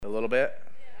little bit?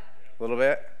 A little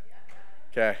bit?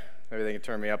 Okay, maybe they can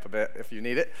turn me up a bit if you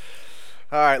need it.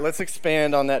 All right, let's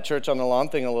expand on that church on the lawn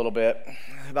thing a little bit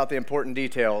about the important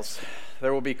details.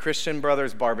 There will be Christian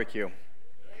Brothers barbecue.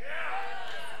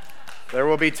 There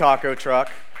will be taco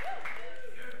truck,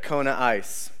 Kona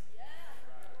ice,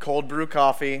 cold brew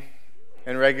coffee,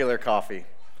 and regular coffee.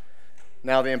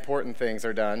 Now the important things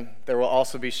are done. There will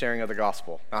also be sharing of the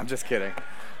gospel. No, I'm just kidding.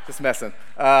 Just messing.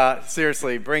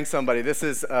 Seriously, bring somebody. This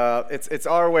is, it's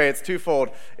our way. It's twofold.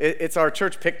 It's our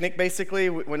church picnic,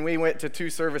 basically. When we went to 2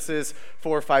 services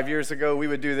 4 or 5 years ago, we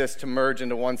would do this to merge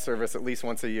into one service at least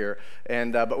once a year.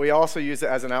 And but we also use it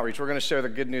as an outreach. We're going to share the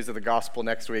good news of the gospel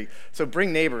next week. So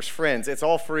bring neighbors, friends. It's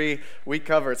all free. We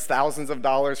cover it's thousands of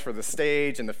dollars for the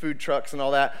stage and the food trucks and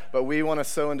all that. But we want to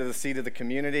sow into the seed of the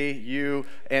community, you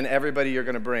and everybody you're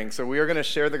going to bring. So we are going to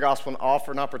share the gospel and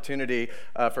offer an opportunity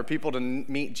for people to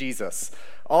meet Jesus.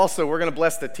 Also, we're going to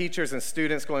bless the teachers and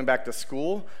students going back to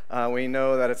school. We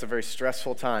know that it's a very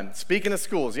stressful time. Speaking of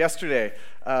schools, yesterday,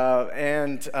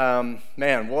 man,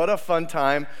 what a fun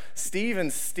time. Steve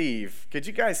and Steve, could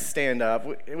you guys stand up?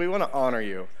 We want to honor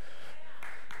you.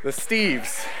 The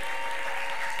Steves.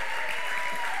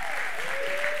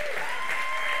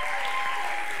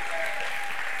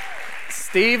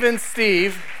 Steve and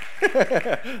Steve,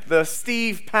 the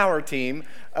Steve Power Team,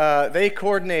 they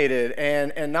coordinated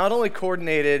and not only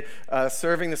coordinated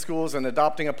serving the schools and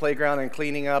adopting a playground and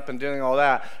cleaning up and doing all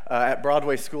that at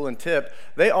Broadway School and Tip,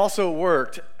 they also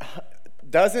worked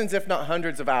dozens, if not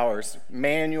hundreds of hours,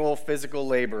 manual physical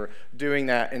labor doing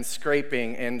that and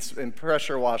scraping and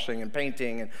pressure washing and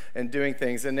painting and doing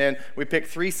things. And then we picked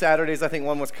 3 Saturdays. I think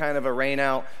one was kind of a rain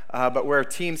out, but where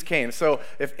teams came. So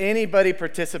if anybody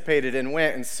participated and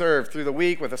went and served through the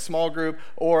week with a small group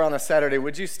or on a Saturday,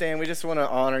 would you stand? We just want to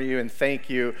honor you and thank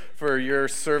you for your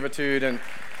servitude and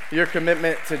your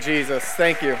commitment to Jesus.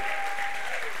 Thank you.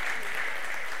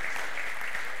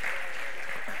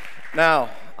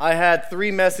 Now, I had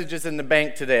 3 messages in the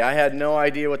bank today. I had no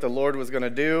idea what the Lord was going to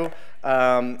do.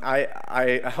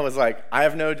 I was like, I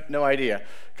have no idea.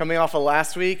 Coming off of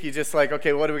last week, you just like,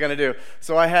 okay, what are we going to do?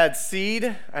 So I had seed,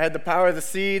 I had the power of the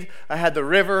seed, I had the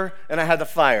river, and I had the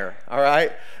fire, all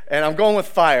right? And I'm going with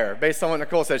fire, based on what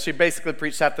Nicole said. She basically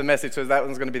preached half the message, so that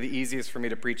one's going to be the easiest for me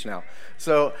to preach now.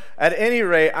 So at any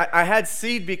rate, I had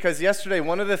seed because yesterday,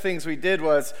 one of the things we did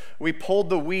was we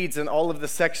pulled the weeds in all of the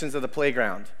sections of the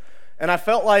playground. And I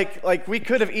felt like we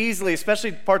could have easily,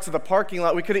 especially parts of the parking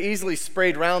lot, we could have easily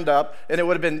sprayed Roundup and it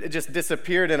would have been just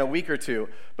disappeared in a week or 2.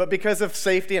 But because of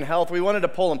safety and health, we wanted to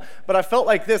pull them. But I felt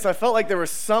like this. I felt like there was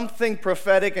something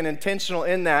prophetic and intentional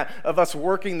in that of us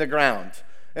working the ground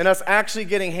and us actually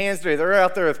getting hands dirty. They're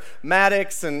out there with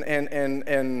mattocks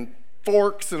and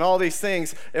forks and all these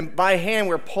things, and by hand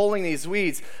we're pulling these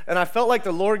weeds. And I felt like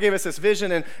the Lord gave us this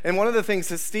vision, and one of the things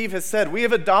that Steve has said, we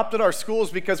have adopted our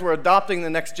schools because we're adopting the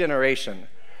next generation.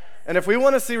 And if we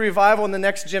want to see revival in the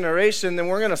next generation, then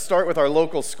we're going to start with our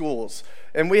local schools.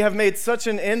 And we have made such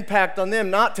an impact on them,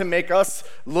 not to make us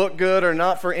look good or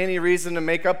not for any reason to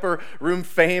make upper room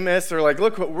famous or like,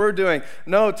 look what we're doing.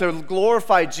 No, to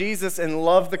glorify Jesus and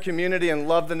love the community and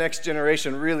love the next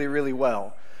generation really, really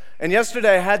well. And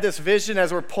yesterday I had this vision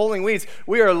as we're pulling weeds.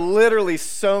 We are literally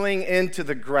sowing into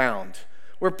the ground.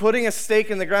 We're putting a stake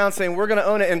in the ground saying we're going to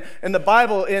own it. And the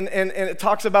Bible, and it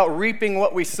talks about reaping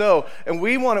what we sow. And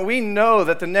we know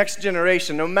that the next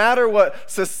generation, no matter what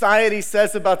society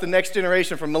says about the next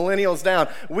generation from millennials down,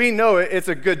 we know it's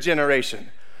a good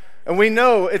generation. And we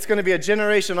know it's going to be a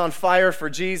generation on fire for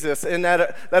Jesus and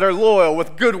that are loyal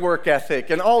with good work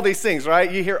ethic and all these things,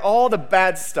 right? You hear all the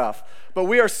bad stuff. But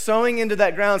we are sowing into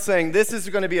that ground saying this is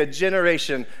going to be a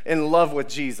generation in love with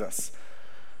Jesus.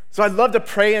 So I'd love to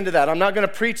pray into that. I'm not going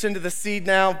to preach into the seed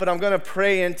now, but I'm going to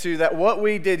pray into that what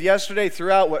we did yesterday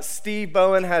throughout what Steve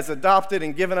Bowen has adopted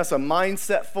and given us a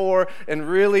mindset for and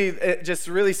really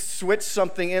switch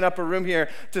something in upper room here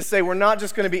to say we're not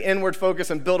just going to be inward focused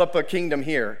and build up a kingdom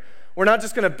here. We're not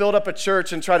just going to build up a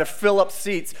church and try to fill up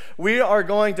seats. We are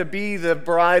going to be the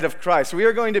bride of Christ. We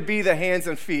are going to be the hands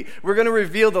and feet. We're going to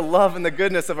reveal the love and the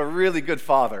goodness of a really good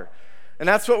Father. And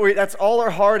that's all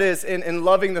our heart is in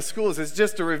loving the schools, is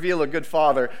just to reveal a good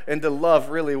Father and to love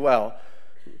really well.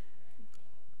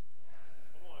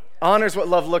 Honors what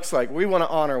love looks like. We want to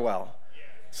honor well.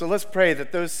 So let's pray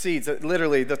that those seeds, that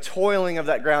literally the toiling of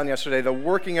that ground yesterday, the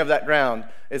working of that ground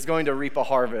is going to reap a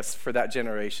harvest for that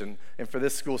generation and for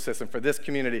this school system, for this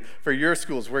community, for your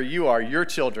schools, where you are, your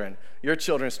children, your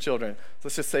children's children. So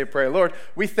let's just say a prayer. Lord,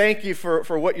 we thank you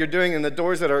for what you're doing and the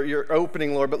doors that you're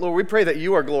opening, Lord. But Lord, we pray that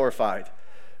you are glorified.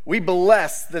 We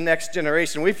bless the next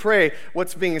generation. We pray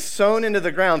what's being sown into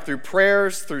the ground through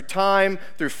prayers, through time,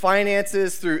 through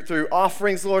finances, through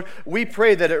offerings, Lord. We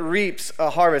pray that it reaps a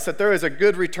harvest, that there is a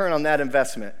good return on that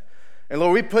investment. And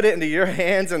Lord, we put it into your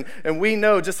hands, and we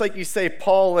know, just like you say,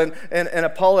 Paul and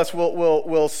Apollos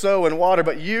will sow and water,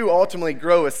 but you ultimately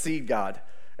grow a seed, God.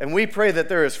 And we pray that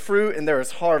there is fruit and there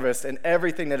is harvest in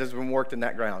everything that has been worked in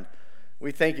that ground.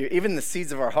 We thank you. Even the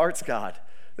seeds of our hearts, God.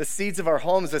 The seeds of our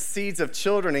homes, the seeds of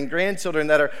children and grandchildren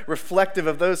that are reflective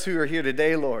of those who are here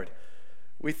today, Lord.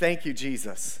 We thank you,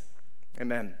 Jesus.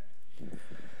 Amen.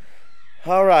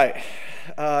 All right.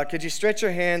 Could you stretch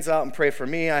your hands out and pray for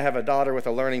me? I have a daughter with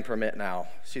a learning permit now.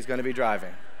 She's going to be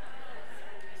driving.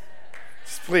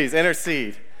 Just please,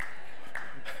 intercede.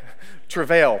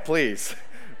 Travail, please.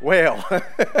 Wail.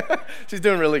 She's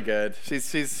doing really good.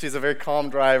 She's a very calm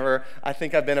driver. I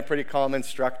think I've been a pretty calm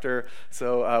instructor.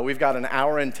 So we've got an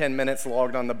hour and 10 minutes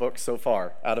logged on the book so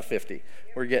far out of 50.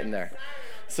 We're getting there.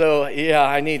 So yeah,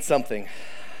 I need something.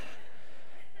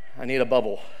 I need a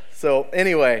bubble. So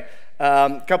anyway,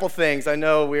 a couple things. I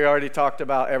know we already talked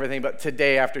about everything, but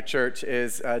today after church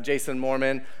is Jason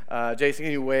Mormon. Jason,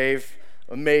 can you wave?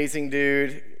 Amazing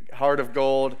dude, heart of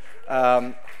gold.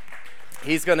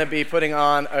 He's going to be putting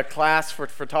on a class for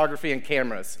photography and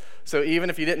cameras. So even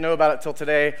if you didn't know about it till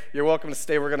today, you're welcome to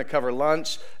stay. We're going to cover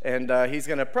lunch, and he's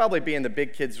going to probably be in the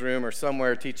big kids' room or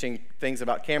somewhere teaching things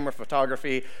about camera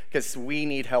photography because we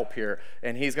need help here.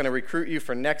 And he's going to recruit you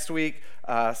for next week.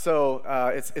 So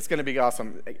it's going to be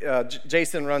awesome.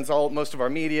 Jason runs most of our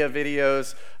media,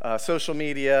 videos, social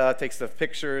media, takes the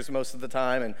pictures most of the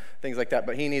time and things like that.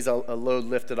 But he needs a load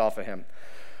lifted off of him.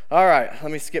 All right, let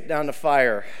me skip down to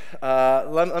fire.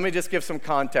 Let me just give some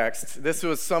context. This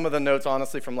was some of the notes,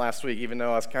 honestly, from last week, even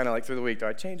though I was kind of like through the week. Do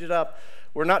I change it up?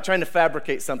 We're not trying to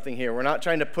fabricate something here. We're not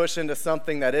trying to push into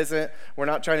something that isn't. We're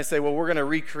not trying to say, well, we're going to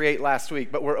recreate last week,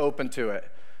 but we're open to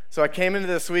it. So I came into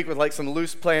this week with like some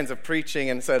loose plans of preaching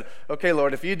and said, okay,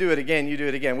 Lord, if you do it again, you do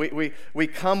it again. We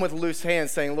come with loose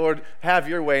hands saying, Lord, have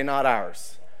your way, not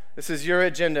ours. This is your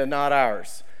agenda, not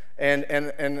ours.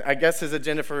 And I guess his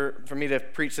agenda for me to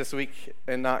preach this week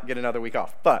and not get another week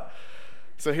off. But,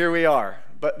 so here we are.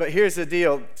 But here's the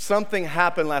deal. Something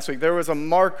happened last week. There was a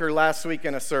marker last week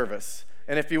in a service.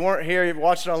 And if you weren't here, you've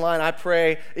watched it online, I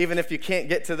pray, even if you can't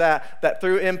get to that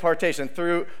through impartation,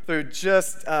 through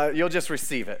just, you'll just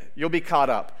receive it. You'll be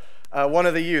caught up. One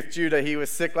of the youth, Judah, he was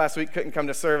sick last week, couldn't come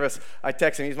to service. I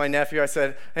texted him, he's my nephew. I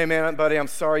said, hey man, buddy, I'm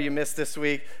sorry you missed this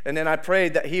week. And then I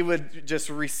prayed that he would just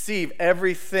receive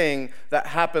everything that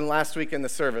happened last week in the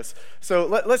service. So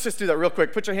let's just do that real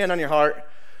quick. Put your hand on your heart.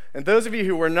 And those of you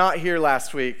who were not here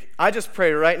last week, I just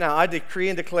pray right now, I decree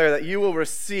and declare that you will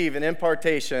receive an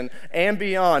impartation and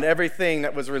beyond everything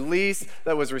that was released,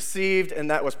 that was received,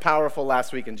 and that was powerful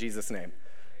last week in Jesus' name.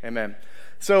 Amen.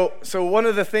 So one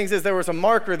of the things is there was a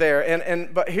marker there,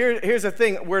 but here's the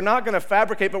thing. We're not going to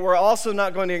fabricate, but we're also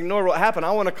not going to ignore what happened.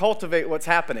 I want to cultivate what's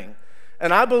happening.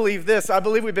 And I believe this. I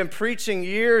believe we've been preaching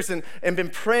years and been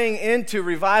praying into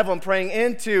revival and praying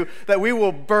into that we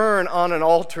will burn on an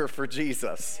altar for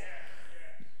Jesus.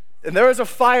 And there is a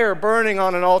fire burning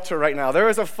on an altar right now. There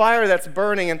is a fire that's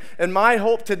burning. And my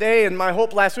hope today and my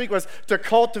hope last week was to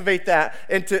cultivate that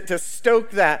and to stoke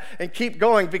that and keep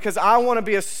going because I want to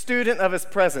be a student of his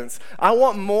presence. I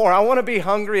want more. I want to be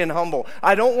hungry and humble.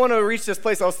 I don't want to reach this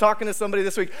place. I was talking to somebody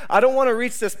this week. I don't want to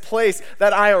reach this place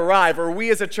that I arrive or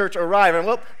we as a church arrive. And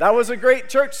well, that was a great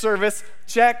church service.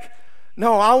 Check.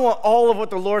 No, I want all of what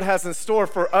the Lord has in store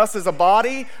for us as a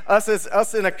body,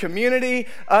 us in a community,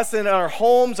 us in our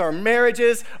homes, our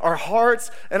marriages, our hearts,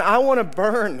 and I want to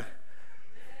burn.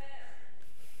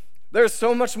 There's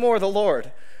so much more of the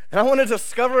Lord, and I want to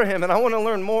discover him, and I want to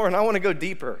learn more, and I want to go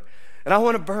deeper, and I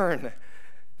want to burn.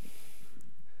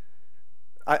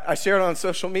 I shared on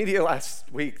social media last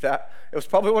week that it was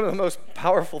probably one of the most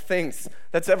powerful things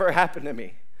that's ever happened to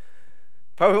me.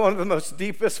 Probably one of the most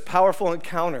deepest, powerful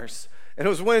encounters. And it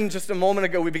was when just a moment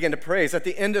ago we began to praise. At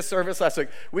the end of service last week,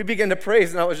 we began to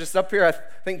praise, and I was just up here, I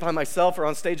think by myself or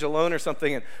on stage alone or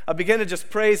something, and I began to just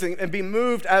praise and be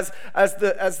moved as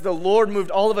the Lord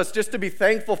moved all of us just to be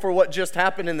thankful for what just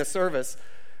happened in the service.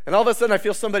 And all of a sudden I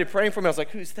feel somebody praying for me. I was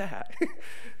like, who's that?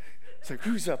 It's like,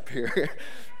 who's up here?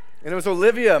 And it was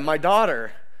Olivia, my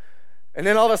daughter. And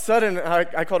then all of a sudden,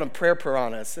 I called them prayer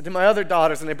piranhas. And then my other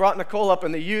daughters, and they brought Nicole up,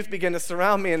 and the youth began to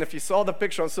surround me. And if you saw the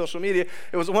picture on social media,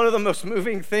 it was one of the most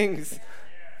moving things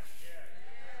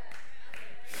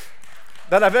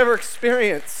that I've ever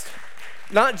experienced.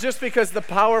 Not just because the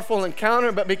powerful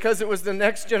encounter, but because it was the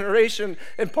next generation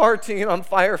imparting it on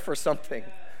fire for something.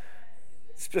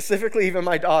 specifically even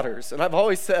my daughters. And I've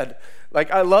always said, like,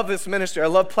 I love this ministry. I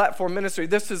love platform ministry.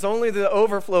 This is only the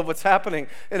overflow of what's happening.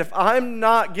 And if I'm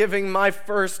not giving my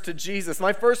first to Jesus,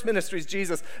 my first ministry is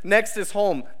Jesus, next is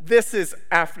home. This is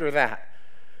after that.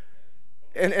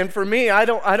 And for me,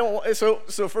 so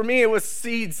for me, it was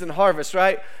seeds and harvest,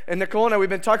 right? And Nicole and I, we've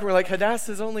been talking, we're like,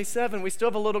 Hadassah's only 7. We still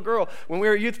have a little girl. When we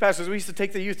were youth pastors, we used to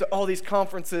take the youth to all these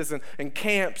conferences and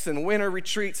camps and winter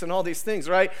retreats and all these things,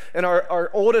 right? And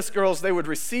our oldest girls, they would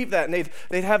receive that, and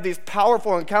they'd have these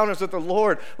powerful encounters with the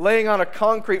Lord, laying on a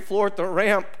concrete floor at the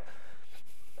ramp.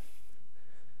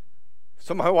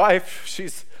 So my wife,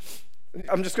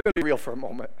 I'm just going to be real for a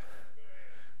moment.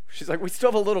 She's like, we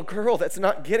still have a little girl that's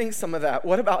not getting some of that.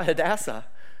 What about Hadassah?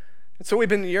 And so we've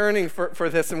been yearning for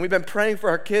this, and we've been praying for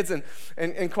our kids.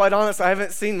 And quite honest, I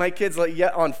haven't seen my kids like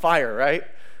yet on fire, right?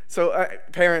 So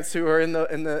parents who are in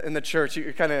the church,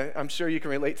 I'm sure you can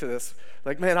relate to this.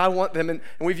 Like, man, I want them. And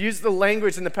we've used the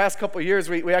language in the past couple of years.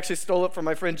 We actually stole it from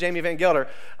my friend Jamie Van Gelder.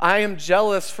 I am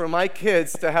jealous for my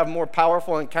kids to have more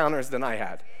powerful encounters than I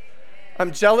had.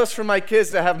 I'm jealous for my kids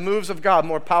to have moves of God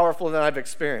more powerful than I've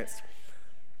experienced.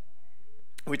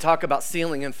 We talk about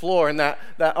ceiling and floor, and that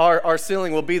our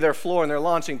ceiling will be their floor and their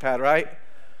launching pad, right?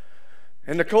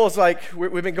 And Nicole's like,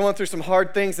 we've been going through some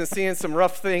hard things and seeing some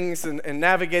rough things and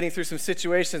navigating through some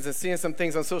situations and seeing some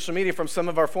things on social media from some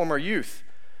of our former youth.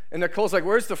 And Nicole's like,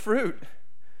 where's the fruit?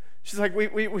 She's like,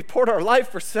 we poured our life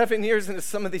for 7 years into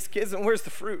some of these kids, and where's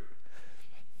the fruit?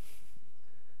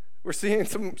 We're seeing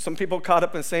some people caught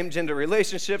up in same-gender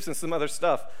relationships and some other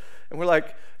stuff. And we're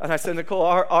like, and I said, Nicole,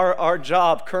 our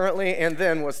job currently and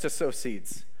then was to sow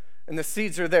seeds. And the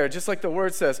seeds are there. Just like the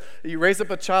word says, you raise up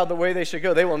a child the way they should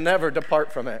go, they will never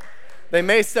depart from it. They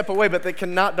may step away, but they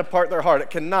cannot depart their heart. It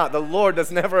cannot. The Lord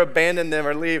does never abandon them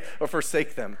or leave or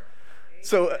forsake them.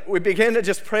 So we began to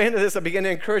just pray into this. I began to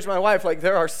encourage my wife, like,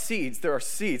 there are seeds.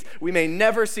 We may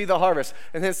never see the harvest.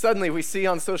 And then suddenly we see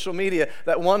on social media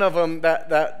that one of them,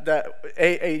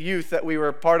 a youth that we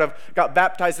were part of, got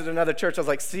baptized at another church. I was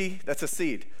like, see, that's a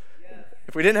seed. Yeah.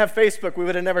 If we didn't have Facebook, we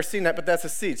would have never seen that, but that's a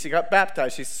seed. She got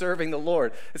baptized. She's serving the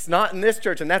Lord. It's not in this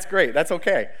church, and that's great. That's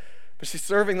okay. But she's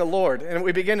serving the Lord. And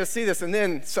we begin to see this, and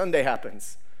then Sunday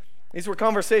happens. These were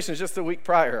conversations just a week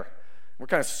prior. We're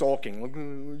kind of sulking.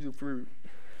 Where's your fruit?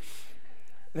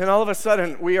 And then all of a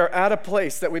sudden, we are at a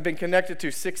place that we've been connected to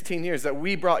 16 years, that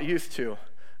we brought youth to. And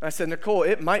I said, Nicole,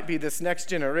 it might be this next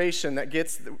generation that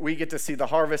we get to see the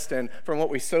harvest in from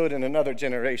what we sowed in another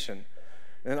generation.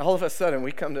 And all of a sudden,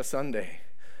 we come to Sunday,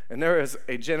 and there is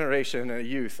a generation and a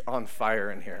youth on fire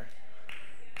in here.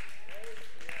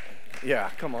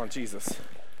 Yeah, come on, Jesus.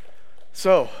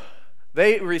 So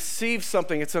they receive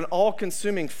something. It's an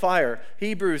all-consuming fire.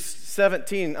 Hebrews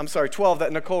 12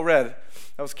 that Nicole read.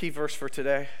 That was key verse for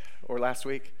today or last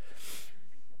week.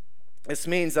 This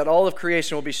means that all of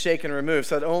creation will be shaken and removed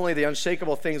so that only the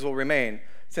unshakable things will remain.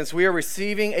 Since we are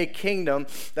receiving a kingdom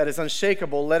that is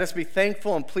unshakable, let us be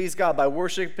thankful and please God by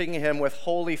worshiping him with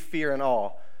holy fear and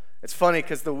awe. It's funny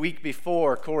because the week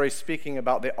before, Corey's speaking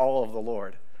about the awe of the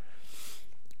Lord.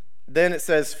 Then it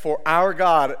says, for our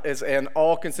God is an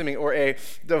all-consuming or a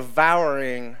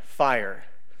devouring fire.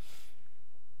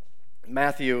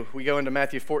 We go into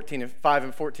Matthew 5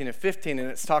 and 14 and 15, and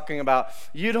it's talking about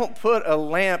you don't put a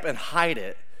lamp and hide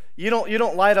it. You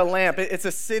don't light a lamp. It's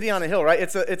a city on a hill, right?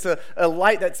 It's a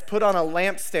light that's put on a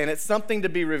lampstand. It's something to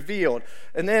be revealed.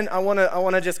 And then I want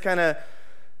to just kind of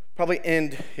probably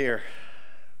end here.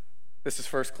 This is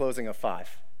first closing of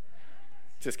 5.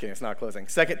 Just kidding, it's not closing.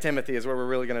 2 Timothy is where we're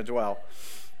really going to dwell.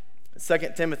 2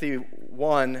 Timothy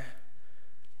 1,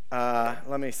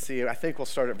 let me see. I think we'll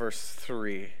start at verse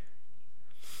 3.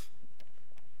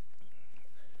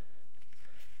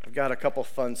 I've got a couple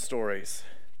fun stories.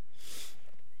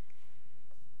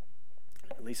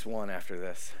 At least one after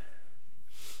this.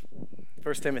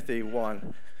 1 Timothy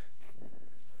 1.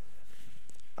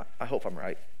 I hope I'm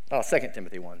right. 2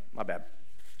 Timothy 1. My bad.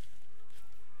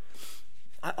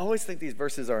 I always think these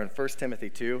verses are in 1 Timothy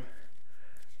 2.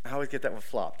 I always get that one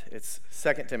flopped. It's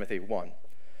 2 Timothy 1.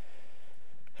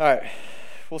 All right.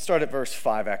 We'll start at verse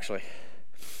 5, actually.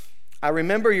 I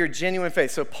remember your genuine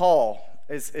faith. So Paul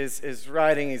is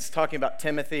writing, he's talking about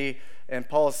Timothy, and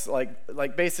Paul's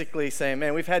like basically saying,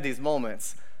 man, we've had these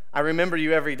moments. I remember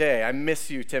you every day. I miss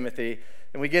you, Timothy.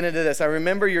 And we get into this. I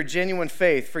remember your genuine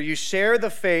faith, for you share the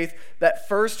faith that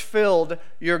first filled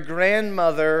your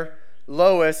grandmother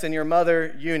Lois and your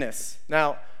mother Eunice.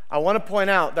 Now, I want to point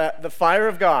out that the fire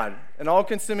of God, an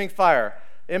all-consuming fire,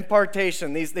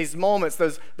 impartation, these moments,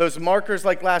 those markers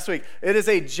like last week, it is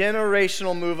a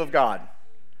generational move of God.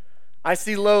 I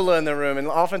see Lola in the room, and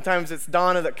oftentimes it's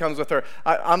Donna that comes with her.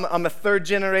 I'm a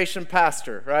third-generation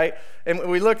pastor, right? And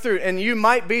we look through, and you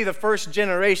might be the first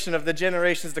generation of the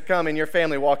generations to come in your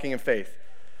family walking in faith.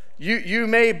 You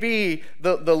may be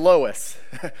the lowest,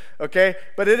 okay?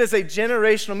 But it is a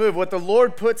generational move. What the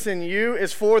Lord puts in you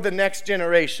is for the next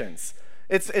generations.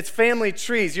 It's family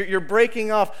trees. You're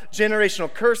breaking off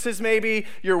generational curses maybe.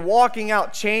 You're walking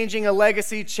out, changing a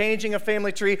legacy, changing a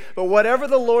family tree. But whatever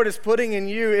the Lord is putting in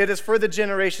you, it is for the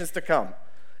generations to come.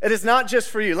 It is not just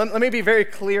for you. Let me be very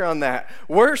clear on that.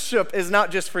 Worship is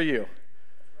not just for you.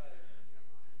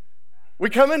 We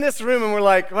come in this room and we're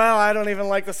like, well, I don't even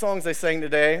like the songs they sang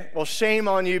today. Well, shame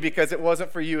on you because it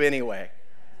wasn't for you anyway.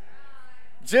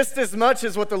 Just as much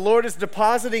as what the Lord is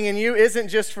depositing in you isn't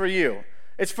just for you.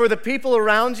 It's for the people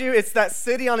around you. It's that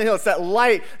city on a hill. It's that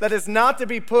light that is not to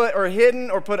be put or hidden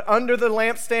or put under the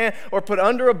lampstand or put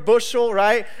under a bushel,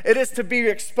 right? It is to be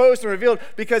exposed and revealed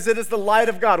because it is the light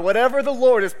of God. Whatever the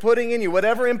Lord is putting in you,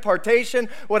 whatever impartation,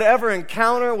 whatever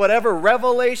encounter, whatever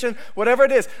revelation, whatever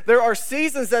it is, there are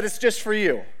seasons that it's just for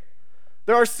you.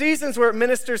 There are seasons where it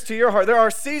ministers to your heart. There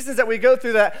are seasons that we go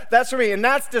through that's for me. And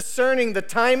that's discerning the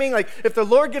timing. Like if the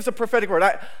Lord gives a prophetic word,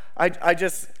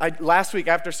 last week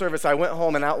after service, I went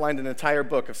home and outlined an entire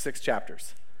book of 6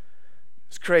 chapters.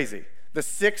 It's crazy. The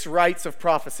 6 rites of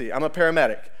prophecy. I'm a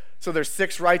paramedic. So there's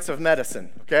 6 rites of medicine,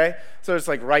 okay? So it's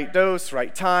like right dose,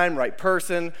 right time, right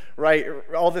person, right,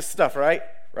 all this stuff, right?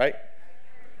 Right.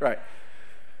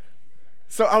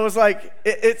 So I was like,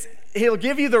 He'll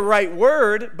give you the right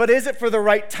word, but is it for the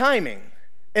right timing?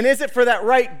 And is it for that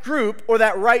right group or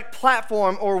that right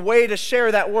platform or way to share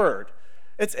that word?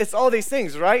 It's all these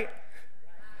things, right?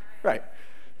 Right.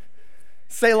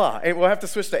 Selah. And we'll have to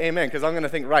switch to amen because I'm going to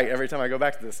think right every time I go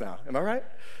back to this now. Am I right?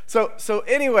 So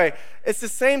anyway, it's the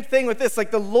same thing with this.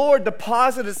 Like the Lord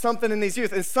deposited something in these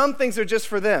youth, and some things are just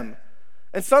for them.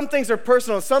 And some things are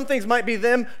personal. Some things might be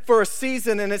them for a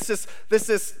season, and it's just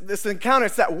this encounter.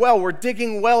 It's that well. We're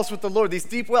digging wells with the Lord, these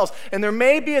deep wells. And there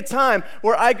may be a time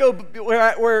where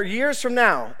where years from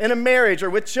now, in a marriage or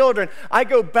with children, I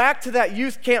go back to that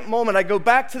youth camp moment. I go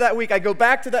back to that week. I go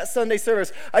back to that Sunday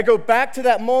service. I go back to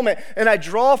that moment, and I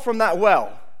draw from that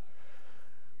well.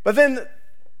 But then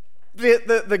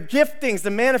the giftings, the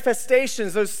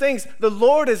manifestations, those things, the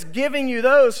Lord is giving you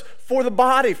those for the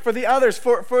body, for the others,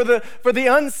 for the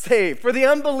unsaved, for the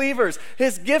unbelievers.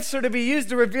 His gifts are to be used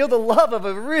to reveal the love of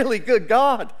a really good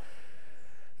God.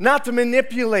 Not to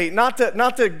manipulate, not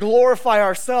to glorify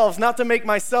ourselves, not to make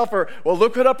myself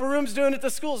look what Upper Room's doing at the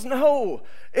schools. No,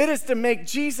 it is to make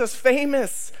Jesus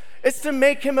famous. It's to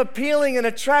make him appealing and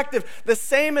attractive, the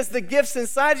same as the gifts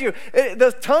inside you.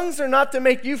 The tongues are not to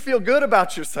make you feel good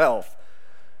about yourself.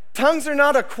 Tongues are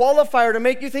not a qualifier to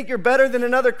make you think you're better than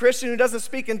another Christian who doesn't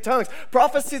speak in tongues.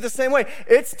 Prophecy the same way.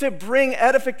 It's to bring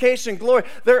edification, glory.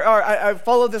 I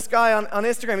followed this guy on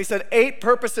Instagram. He said 8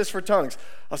 purposes for tongues.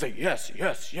 I was like, yes.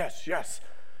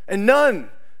 And none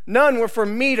were for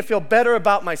me to feel better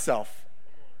about myself.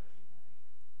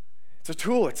 It's a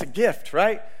tool. It's a gift,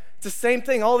 right? It's the same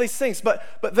thing, all these things. But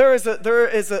there is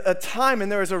a time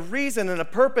and there is a reason and a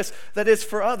purpose that is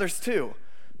for others too.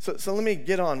 So let me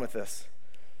get on with this.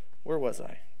 Where was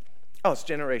I? Oh, it's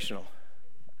generational.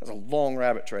 That's a long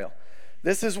rabbit trail.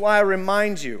 This is why I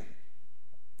remind you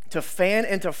to fan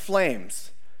into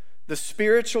flames the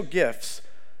spiritual gifts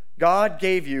God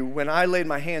gave you when I laid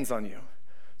my hands on you.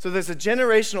 So there's a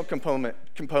generational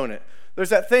component. There's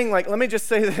that thing like, let me just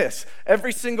say this.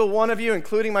 Every single one of you,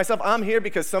 including myself, I'm here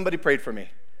because somebody prayed for me.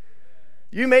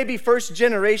 You may be first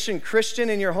generation Christian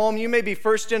in your home. You may be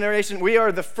first generation. We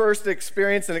are the first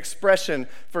experience and expression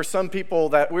for some people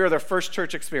that we are their first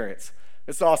church experience.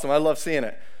 It's awesome. I love seeing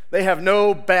it. They have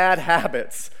no bad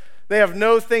habits. They have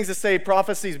no things to say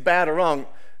prophecy's bad or wrong.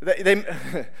 They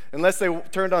unless they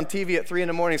turned on TV at 3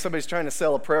 a.m, somebody's trying to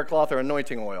sell a prayer cloth or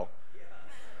anointing oil.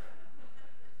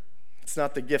 It's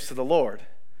not the gifts of the Lord.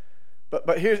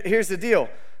 But here's the deal.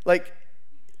 Like,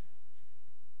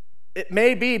 it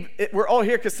may be, we're all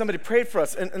here because somebody prayed for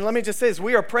us. And let me just say this,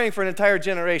 we are praying for an entire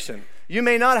generation. You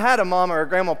may not have had a mom or a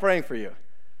grandma praying for you.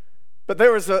 But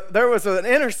there was an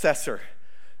intercessor.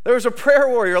 There was a prayer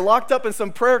warrior locked up in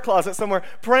some prayer closet somewhere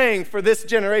praying for this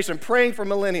generation, praying for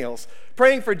millennials,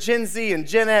 praying for Gen Z and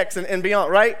Gen X and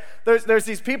beyond, right? There's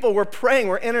these people, we're praying,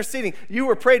 we're interceding. You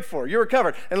were prayed for, you were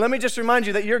covered. And let me just remind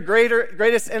you that your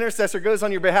greatest intercessor goes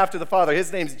on your behalf to the Father.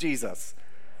 His name's Jesus.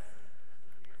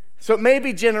 So it may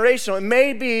be generational. It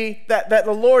may be that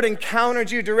the Lord encountered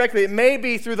you directly. It may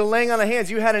be through the laying on of hands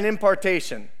you had an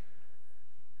impartation.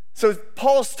 So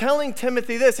Paul's telling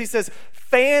Timothy this. He says,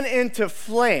 fan into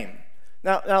flame.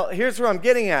 Now here's where I'm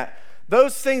getting at.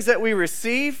 Those things that we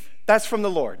receive, That's from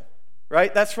the Lord,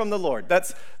 right? That's from the Lord.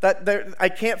 I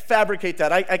can't fabricate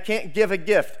that. I can't give a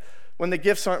gift when the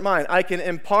gifts aren't mine. I can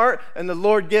impart, and the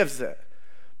Lord gives it.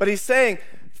 But he's saying,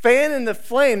 fan in the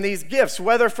flame these gifts,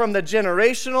 whether from the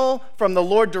generational, from the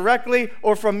Lord directly,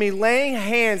 or from me laying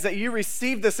hands that you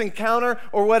receive this encounter,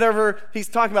 or whatever he's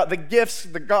talking about, the gifts,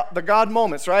 the God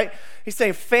moments, right? He's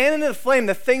saying, fan into the flame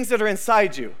the things that are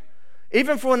inside you,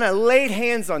 even for when I laid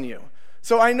hands on you.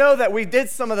 So I know that we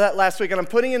did some of that last week, and I'm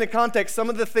putting into context some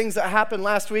of the things that happened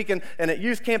last week and at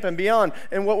youth camp and beyond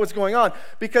and what was going on,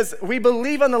 because we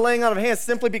believe on the laying on of hands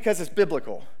simply because it's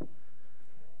biblical.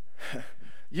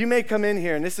 You may come in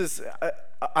here, and this is,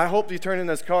 I hope you turn in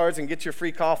those cards and get your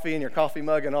free coffee and your coffee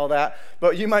mug and all that,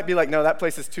 but you might be like, no, that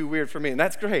place is too weird for me, and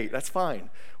that's great, that's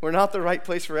fine. We're not the right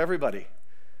place for everybody.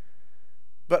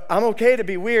 But I'm okay to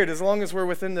be weird as long as we're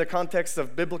within the context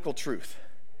of biblical truth.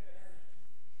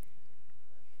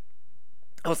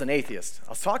 I was an atheist. I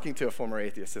was talking to a former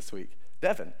atheist this week,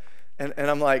 Devin, and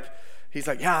I'm like, he's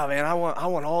like, yeah, man, I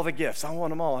want all the gifts. I want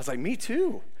them all. I was like, me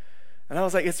too. And I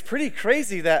was like, it's pretty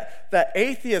crazy that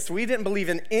atheists, we didn't believe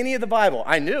in any of the Bible.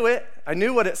 I knew it. I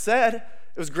knew what it said.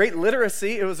 It was great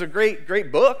literacy. It was a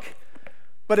great book.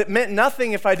 But it meant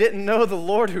nothing if I didn't know the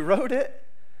Lord who wrote it.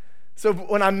 So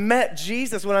when I met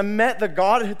Jesus, when I met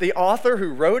the author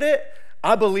who wrote it,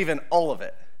 I believe in all of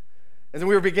it. And then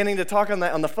we were beginning to talk on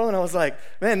that on the phone. I was like,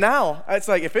 man, now it's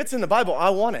like, if it's in the Bible, I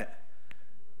want it.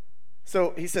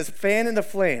 So he says, fan in the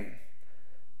flame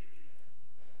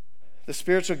the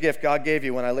spiritual gift God gave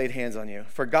you when I laid hands on you.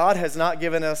 For God has not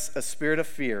given us a spirit of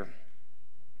fear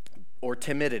or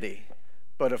timidity,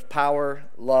 but of power,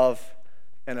 love,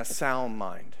 and a sound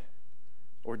mind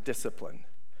or discipline.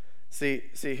 See,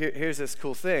 here's this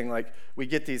cool thing. Like, we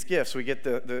get these gifts. We get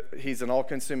he's an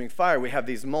all-consuming fire. We have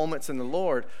these moments in the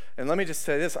Lord. And let me just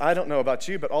say this. I don't know about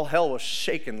you, but all hell was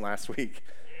shaken last week.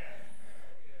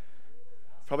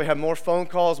 Probably have more phone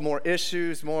calls, more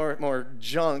issues, more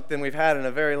junk than we've had in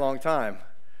a very long time.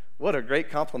 What a great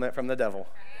compliment from the devil.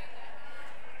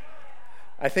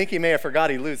 I think he may have forgot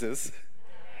he loses.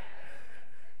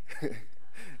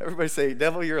 Everybody say,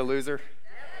 devil, you're a loser.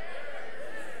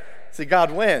 See,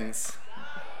 God wins.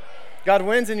 God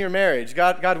wins in your marriage.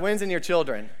 God wins in your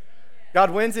children.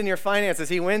 God wins in your finances.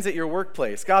 He wins at your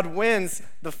workplace. God wins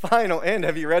the final end.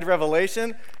 Have you read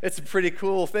Revelation? It's a pretty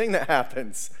cool thing that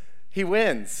happens. He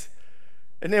wins.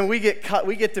 And then we get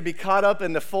to be caught up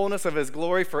in the fullness of his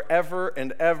glory forever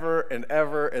and ever and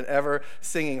ever and ever,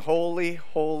 singing, holy,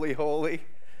 holy, holy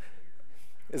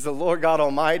is the Lord God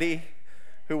Almighty,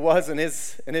 who was and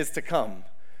is to come.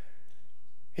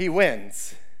 He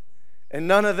wins. And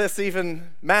none of this even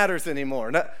matters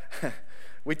anymore.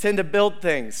 We tend to build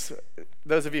things.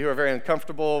 Those of you who are very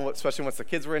uncomfortable, especially once the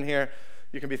kids were in here,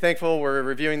 you can be thankful we're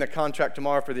reviewing the contract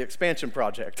tomorrow for the expansion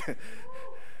project.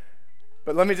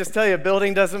 But let me just tell you,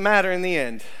 building doesn't matter in the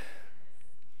end.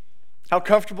 How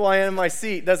comfortable I am in my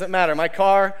seat doesn't matter. My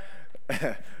car,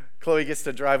 Chloe gets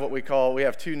to drive what we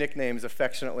have two nicknames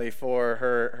affectionately for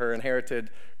her inherited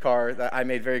car that I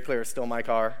made very clear is still my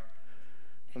car.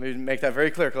 Let me make that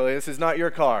very clear, Chloe. This is not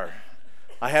your car.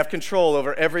 I have control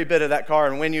over every bit of that car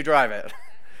and when you drive it.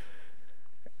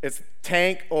 It's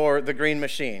Tank or the Green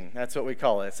Machine. That's what we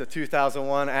call it. It's a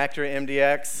 2001 Acura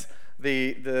MDX.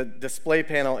 The display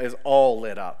panel is all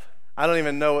lit up. I don't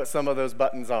even know what some of those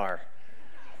buttons are.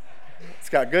 It's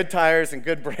got good tires and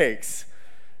good brakes.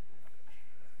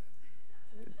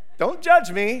 Don't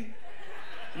judge me.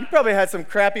 You probably had some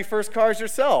crappy first cars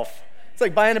yourself. It's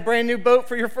like buying a brand new boat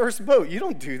for your first boat. You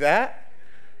don't do that.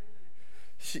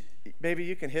 Baby,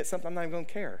 you can hit something. I'm not even going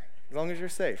to care as long as you're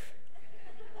safe.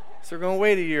 So we're going to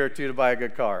wait a year or two to buy a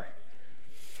good car.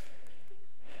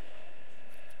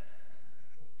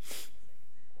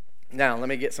 Now, let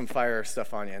me get some fire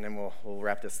stuff on you, and then we'll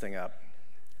wrap this thing up.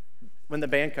 When the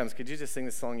band comes, could you just sing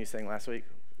the song you sang last week?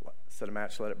 Set a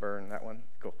match, let it burn, that one?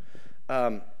 Cool.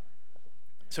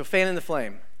 So fan in the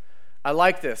flame. I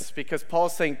like this because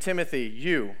Paul's saying, Timothy,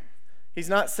 you. He's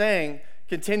not saying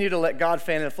continue to let God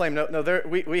fan in the flame. No,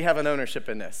 we have an ownership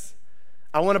in this.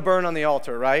 I want to burn on the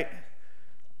altar, right?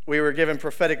 We were given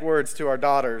prophetic words to our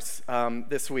daughters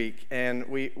this week, and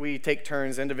we take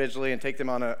turns individually and take them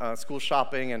on a school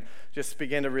shopping and just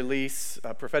begin to release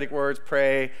prophetic words,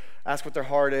 pray, ask what their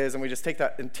heart is, and we just take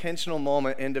that intentional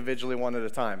moment individually one at a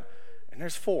time. And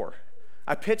there's 4.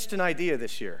 I pitched an idea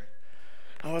this year.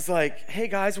 I was like, hey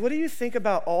guys, what do you think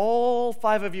about all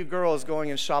 5 of you girls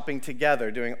going and shopping together,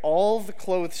 doing all the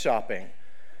clothes shopping,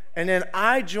 and then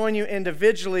I join you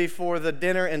individually for the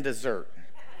dinner and dessert?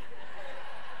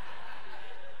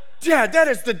 Dad, that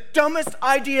is the dumbest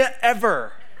idea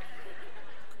ever.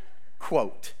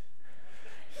 Quote.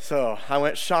 So I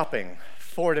went shopping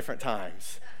 4 different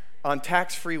times on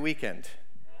tax-free weekend.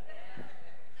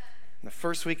 The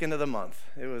first weekend of the month.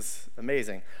 It was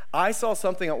amazing. I saw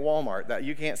something at Walmart that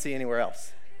you can't see anywhere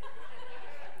else.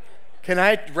 Can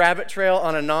I rabbit trail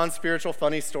on a non-spiritual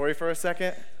funny story for a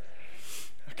second?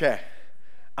 Okay.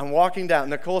 I'm walking down.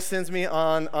 Nicole sends me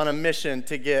on a mission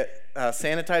to get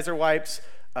sanitizer wipes,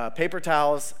 paper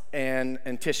towels, and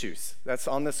tissues. That's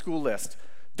on the school list.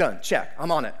 Done. Check.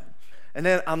 I'm on it. And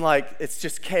then I'm like, it's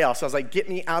just chaos. I was like, get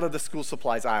me out of the school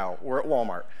supplies aisle. We're at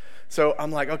Walmart. So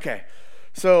I'm like, okay.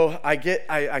 So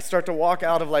I start to walk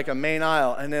out of like a main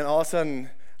aisle, and then all of a sudden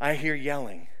I hear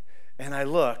yelling. And I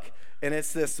look, and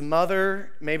it's this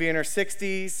mother, maybe in her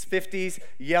 60s, 50s,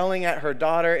 yelling at her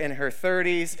daughter in her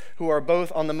 30s, who are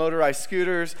both on the motorized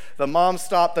scooters. The mom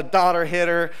stopped, the daughter hit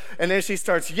her, and then she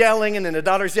starts yelling, and then the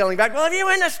daughter's yelling back, well, if you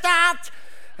wouldn't have stopped.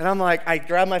 And I'm like, I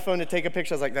grabbed my phone to take a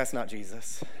picture. I was like, that's not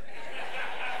Jesus.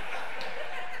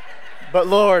 But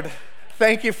Lord,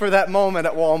 thank you for that moment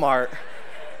at Walmart.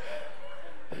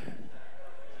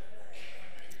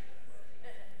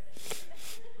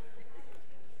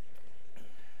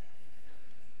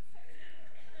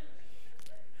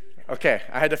 Okay,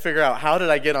 I had to figure out, how did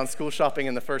I get on school shopping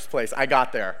in the first place? I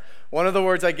got there. One of the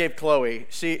words I gave Chloe,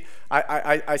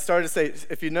 I started to say,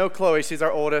 if you know Chloe, she's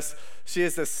our oldest, she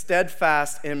is a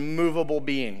steadfast, immovable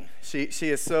being. She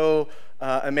is so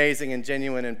amazing and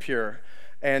genuine and pure.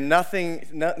 And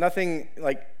nothing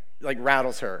like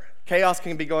rattles her. Chaos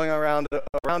can be going around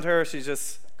her. She's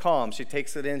just calm. She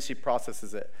takes it in. She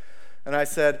processes it. And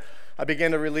I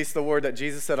began to release the word that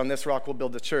Jesus said, on this rock we'll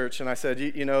build the church. And I said,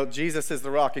 you know, Jesus is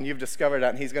the rock, and you've discovered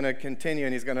that, and he's going to continue,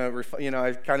 and he's going to,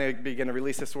 I kind of began to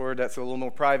release this word that's a little more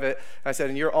private. I said,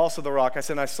 and you're also the rock. I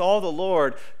said, and I saw the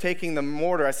Lord taking the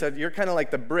mortar. I said, you're kind of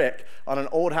like the brick on an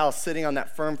old house sitting on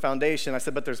that firm foundation. I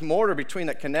said, but there's mortar between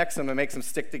that connects them and makes them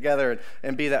stick together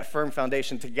and be that firm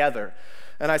foundation together.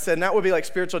 And I said, and that would be like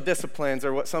spiritual disciplines,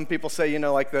 or what some people say,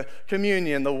 like the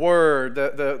communion, the word,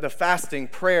 the fasting,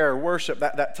 prayer, worship,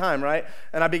 that time, right?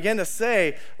 And I began to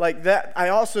say, like that, I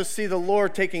also see the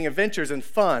Lord taking adventures and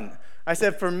fun. I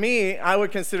said, for me, I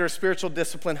would consider spiritual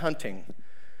discipline hunting.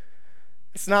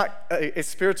 It's not a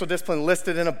spiritual discipline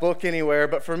listed in a book anywhere,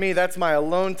 but for me, that's my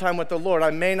alone time with the Lord. I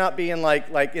may not be in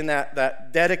like in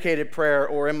that dedicated prayer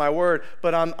or in my word,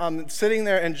 but I'm sitting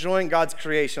there enjoying God's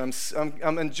creation.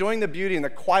 I'm enjoying the beauty and the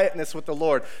quietness with the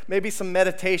Lord. Maybe some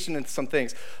meditation and some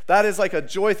things. That is like a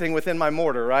joy thing within my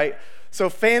mortar, right? So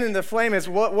fanning the flame is,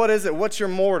 what is it? What's your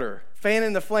mortar?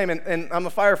 Fanning the flame, and I'm a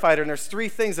firefighter, and there's 3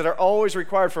 things that are always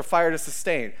required for fire to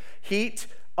sustain: heat,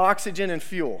 oxygen, and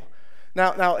fuel.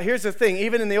 Now, here's the thing.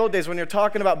 Even in the old days, when you're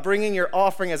talking about bringing your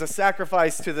offering as a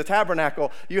sacrifice to the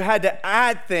tabernacle, you had to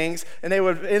add things, and they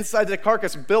would, inside the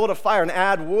carcass, build a fire and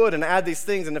add wood and add these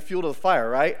things in the fuel to the fire,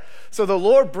 right? So the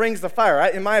Lord brings the fire,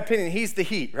 right? In my opinion, he's the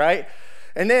heat, right?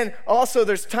 And then also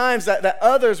there's times that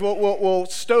others will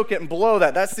stoke it and blow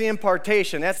that. That's the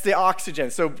impartation. That's the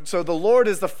oxygen. So the Lord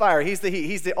is the fire. He's the heat.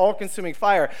 He's the all-consuming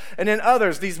fire. And then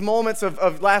others, these moments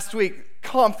of last week,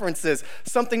 conferences,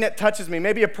 something that touches me.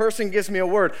 Maybe a person gives me a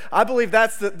word. I believe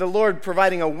that's the Lord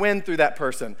providing a wind through that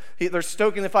person. They're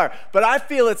stoking the fire. But I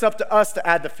feel it's up to us to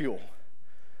add the fuel.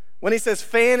 When he says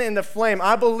fan in the flame,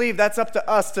 I believe that's up to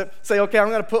us to say, okay, I'm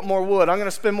going to put more wood. I'm going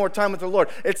to spend more time with the Lord.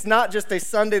 It's not just a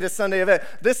Sunday to Sunday event.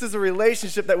 This is a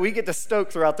relationship that we get to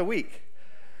stoke throughout the week.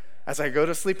 As I go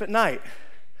to sleep at night,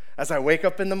 as I wake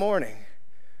up in the morning,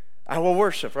 I will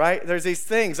worship, right? There's these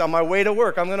things. On my way to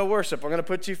work, I'm going to worship. I'm going to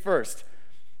put you first.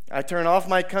 I turn off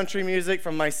my country music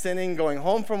from my sinning going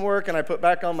home from work, and I put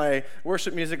back on my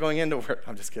worship music going into work.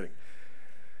 I'm just kidding.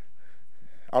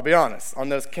 I'll be honest, on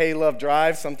those K-Love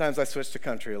drives, sometimes I switch to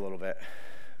country a little bit.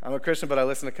 I'm a Christian, but I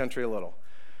listen to country a little.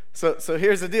 So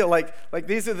here's the deal, like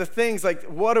these are the things, like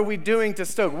what are we doing to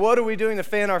stoke? What are we doing to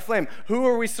fan our flame? Who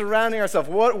are we surrounding ourselves?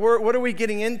 What are we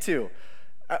getting into?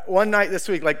 One night this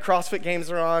week, like CrossFit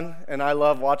games are on, and I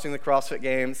love watching the CrossFit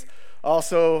games.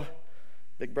 Also,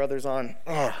 Big Brother's on.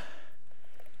 Ugh.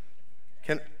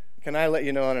 Can I let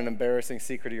you know on an embarrassing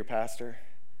secret of your pastor?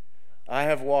 I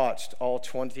have watched all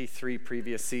 23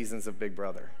 previous seasons of Big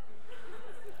Brother.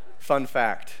 Fun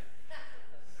fact,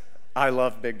 I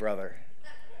love Big Brother.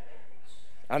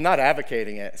 I'm not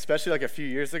advocating it, especially like a few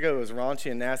years ago, it was raunchy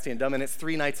and nasty and dumb, and it's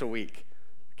 3 nights a week,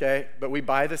 okay? But we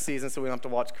buy the season so we don't have to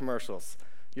watch commercials.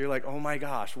 You're like, oh my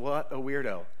gosh, what a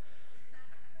weirdo.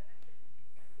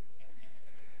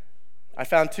 I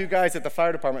found 2 guys at the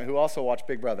fire department who also watch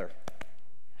Big Brother.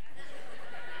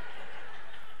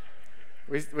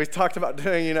 We talked about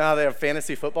doing, how they have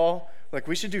fantasy football? Like,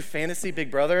 we should do fantasy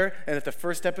Big Brother, and at the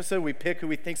first episode, we pick who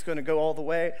we think's going to go all the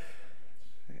way.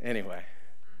 Anyway,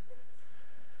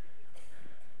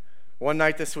 One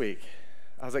night this week,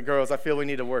 I was like, girls, I feel we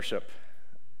need to worship.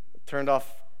 Turned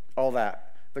off all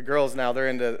that. The girls now, they're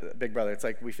into Big Brother. It's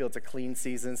like we feel it's a clean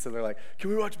season, so they're like, can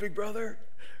we watch Big Brother?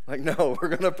 I'm like, no, we're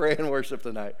going to pray and worship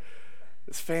tonight.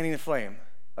 It's fanning the flame.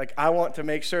 Like, I want to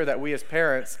make sure that we as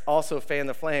parents also fan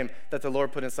the flame that the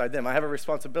Lord put inside them. I have a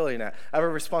responsibility in that. I have a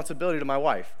responsibility to my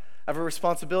wife. I have a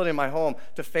responsibility in my home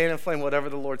to fan and flame whatever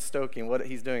the Lord's stoking, what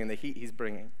he's doing, and the heat he's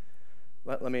bringing.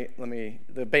 Let me,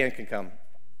 the band can come.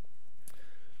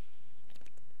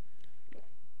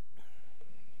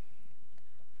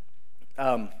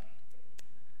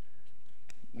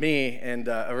 Me and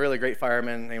a really great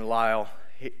fireman named Lyle,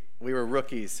 we were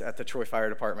rookies at the Troy Fire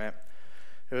Department.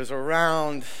 It was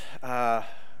around, I've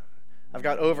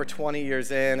got over 20 years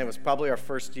in. It was probably our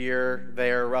first year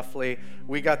there, roughly.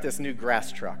 We got this new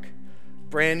grass truck,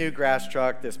 brand new grass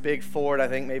truck, this big Ford, I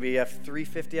think maybe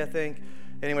F350, I think.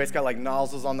 Anyway, it's got like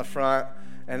nozzles on the front.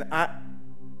 And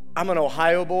I'm an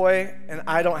Ohio boy, and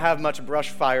I don't have much brush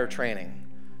fire training.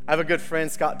 I have a good friend,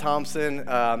 Scott Thompson.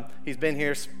 He's been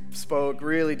here, spoke,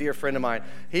 really dear friend of mine.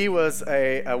 He was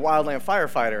a wildland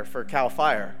firefighter for CAL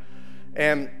FIRE.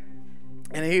 And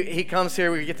he comes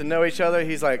here, we get to know each other.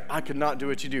 He's like, I could not do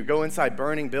what you do. Go inside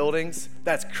burning buildings?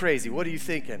 That's crazy. What are you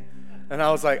thinking? And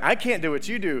I was like, I can't do what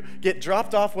you do. Get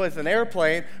dropped off with an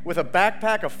airplane with a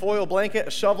backpack, a foil blanket,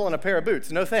 a shovel, and a pair of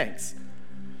boots. No thanks.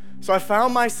 So I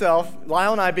found myself,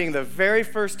 Lyle and I being the very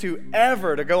first two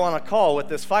ever to go on a call with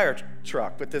this fire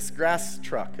truck, with this grass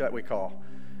truck that we call.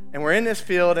 And we're in this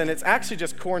field, and it's actually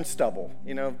just corn stubble,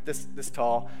 this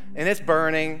tall, and it's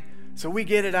burning. So we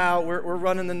get it out, we're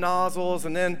running the nozzles,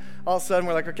 and then all of a sudden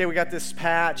we're like, okay, we got this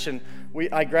patch, and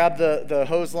I grab the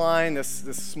hose line, this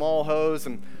small hose,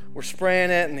 and we're spraying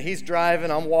it, and he's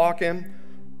driving, I'm walking.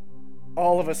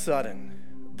 All of a sudden,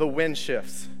 the wind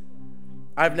shifts.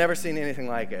 I've never seen anything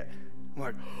like it. I'm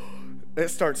like, it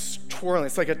starts twirling.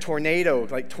 It's like a tornado,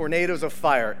 like tornadoes of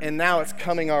fire, and now it's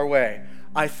coming our way.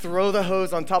 I throw the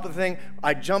hose on top of the thing,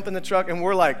 I jump in the truck, and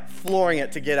we're like flooring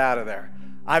it to get out of there.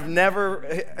 I've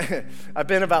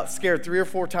been about scared 3 or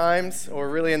 4 times, or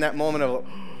really in that moment of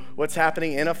what's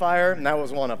happening in a fire, and that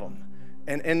was one of them.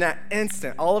 And in that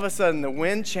instant, all of a sudden, the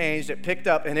wind changed, it picked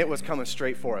up, and it was coming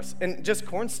straight for us, and just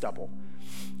corn stubble.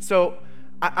 So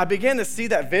I began to see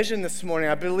that vision this morning.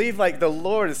 I believe like the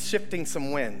Lord is shifting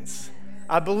some winds.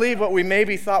 I believe what we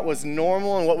maybe thought was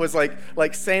normal and what was like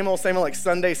same old, like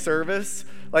Sunday service.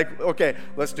 Like, okay,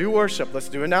 let's do worship, let's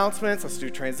do announcements, let's do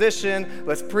transition,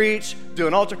 let's preach, do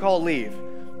an altar call, leave.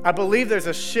 I believe there's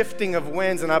a shifting of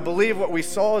winds, and I believe what we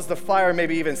saw as the fire,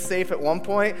 maybe even safe at one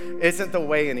point, isn't the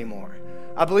way anymore.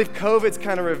 I believe COVID's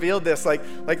kind of revealed this. Like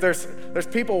there's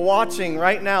people watching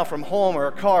right now from home or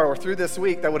a car or through this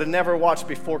week that would have never watched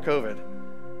before COVID.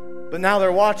 But now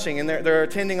they're watching and they're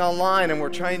attending online, and we're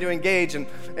trying to engage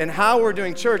and how we're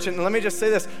doing church. And let me just say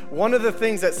this. One of the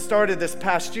things that started this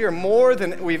past year, more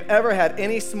than we've ever had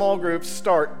any small groups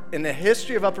start in the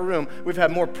history of Upper Room, we've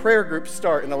had more prayer groups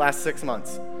start in the last 6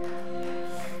 months.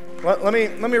 Let me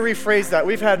rephrase that.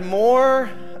 We've had more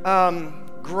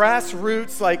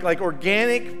grassroots, like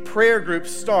organic prayer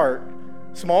groups start,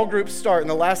 small groups start in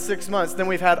the last 6 months than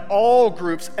we've had all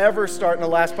groups ever start in the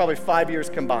last probably 5 years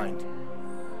combined.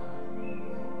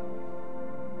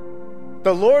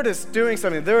 The Lord is doing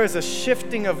something. There is a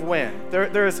shifting of wind.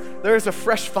 There is a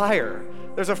fresh fire.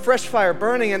 There's a fresh fire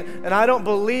burning, and I don't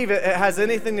believe it has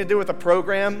anything to do with the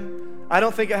program. I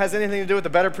don't think it has anything to do with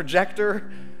a better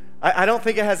projector. I don't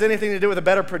think it has anything to do with a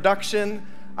better production.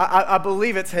 I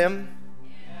believe it's Him.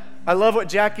 I love what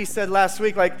Jackie said last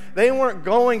week. Like, they weren't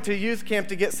going to youth camp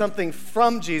to get something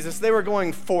from Jesus. They were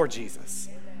going for Jesus.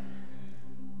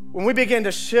 When we begin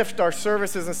to shift our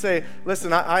services and say,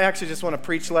 listen, I actually just want to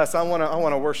preach less. I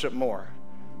want to worship more.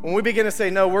 When we begin to say,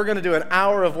 no, we're going to do an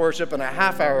hour of worship and a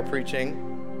half hour of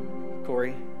preaching.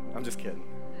 Corey, I'm just kidding.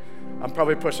 I'm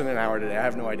probably pushing an hour today. I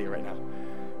have no idea right now.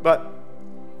 But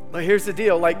here's the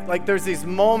deal. Like there's these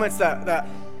moments that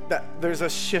there's a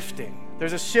shifting.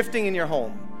 There's a shifting in your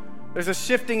home. There's a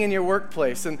shifting in your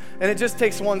workplace, and it just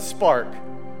takes one spark.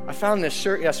 I found this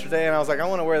shirt yesterday, and I was like, I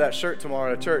want to wear that shirt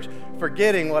tomorrow to church,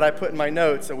 forgetting what I put in my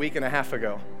notes a week and a half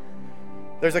ago.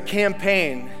 There's a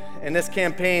campaign, and this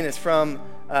campaign is from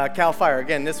CAL FIRE.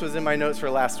 Again, this was in my notes for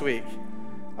last week.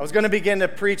 I was going to begin to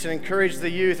preach and encourage the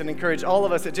youth and encourage all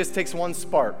of us. It just takes one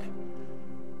spark.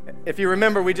 If you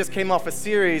remember, we just came off a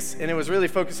series, and it was really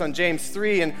focused on James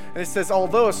 3, and it says,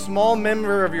 although a small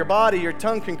member of your body, your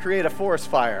tongue can create a forest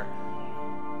fire.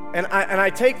 And I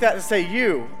take that to say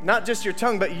you, not just your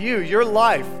tongue, but you, your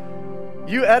life.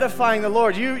 You edifying the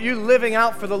Lord, you living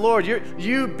out for the Lord,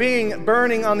 you being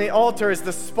burning on the altar is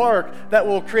the spark that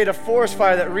will create a forest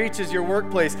fire that reaches your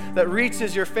workplace, that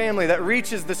reaches your family, that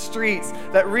reaches the streets,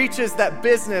 that reaches that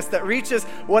business, that reaches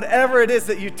whatever it is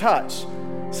that you touch.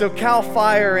 So CAL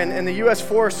FIRE and the U.S.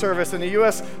 Forest Service and the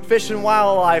U.S. Fish and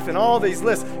Wildlife and all these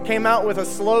lists came out with a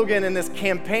slogan in this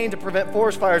campaign to prevent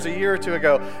forest fires a year or two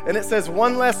ago. And it says,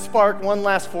 one less spark, one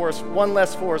less forest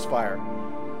fire.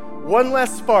 One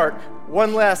less spark,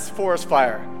 one less forest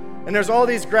fire. And there's all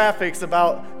these graphics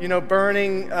about,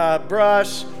 burning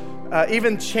brush,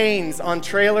 even chains on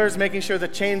trailers, making sure the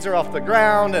chains are off the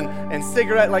ground, and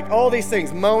cigarette, like all these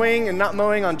things, mowing and not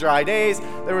mowing on dry days.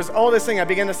 There was all this thing. I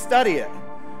began to study it.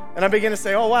 And I began to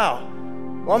say, oh, wow.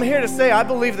 Well, I'm here to say I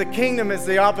believe the kingdom is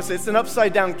the opposite. It's an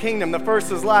upside-down kingdom. The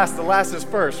first is last, the last is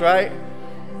first, right?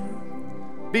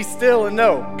 Be still and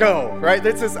know, go, right?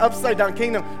 It's this upside-down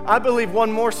kingdom. I believe one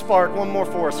more spark, one more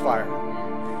forest fire.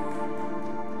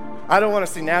 I don't want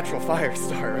to see natural fire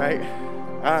start, right?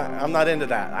 I'm not into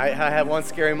that. I had one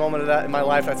scary moment of that in my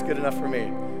life. That's good enough for me.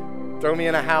 Throw me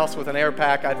in a house with an air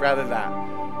pack, I'd rather that.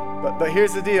 But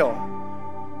here's the deal.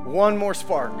 One more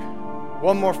spark.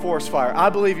 One more forest fire.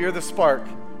 I believe you're the spark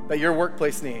that your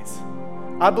workplace needs.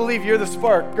 I believe you're the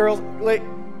spark, girls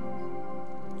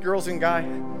and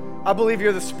guys. I believe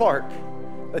you're the spark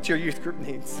that your youth group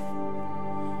needs,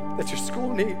 that your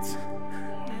school needs,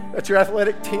 that your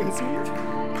athletic teams need.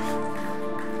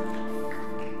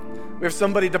 We have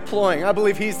somebody deploying. I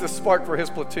believe he's the spark for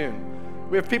his platoon.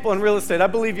 We have people in real estate. I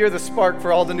believe you're the spark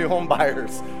for all the new home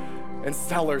buyers and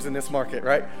sellers in this market,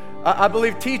 right? I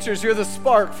believe teachers, you're the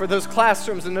spark for those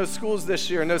classrooms and those schools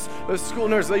this year and those school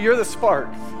nurses. You're the spark.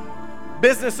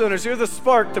 Business owners, you're the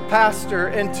spark to pastor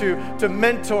and to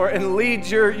mentor and lead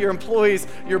your employees,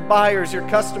 your buyers, your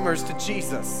customers to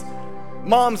Jesus.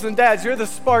 Moms and dads, you're the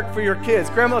spark for your kids.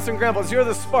 Grandmas and grandpas, you're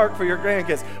the spark for your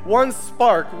grandkids. One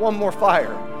spark, one more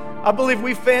fire. I believe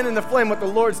we fan in the flame what the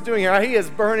Lord's doing here. He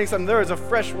is burning something. There is a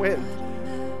fresh wind.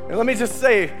 And let me just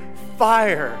say,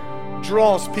 fire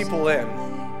draws people in.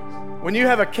 When you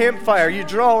have a campfire, you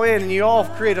draw in and you all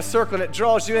create a circle and it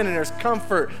draws you in, and there's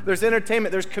comfort, there's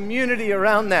entertainment, there's community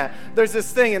around that. There's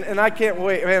this thing, and I can't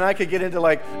wait. Man, I could get into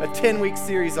like a 10-week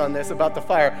series on this about the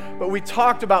fire. But we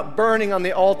talked about burning on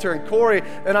the altar, and Corey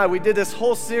and I, we did this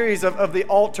whole series of the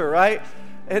altar, right?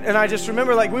 And I just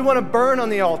remember, like, we want to burn on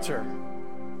the altar.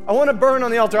 I want to burn on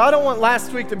the altar. I don't want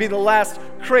last week to be the last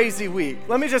crazy week.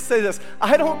 Let me just say this.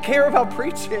 I don't care about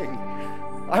preaching.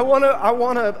 I want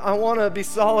to be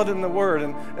solid in the Word,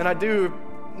 and I do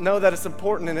know that it's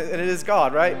important, and it is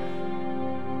God, right?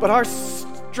 But our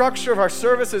structure of our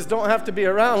services don't have to be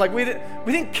around. Like we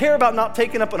didn't care about not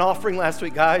taking up an offering last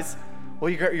week, guys. Well,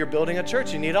 you're building a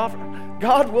church. You need offering.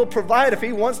 God will provide if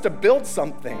He wants to build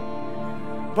something.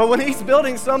 But when He's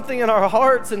building something in our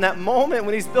hearts in that moment,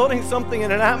 when He's building something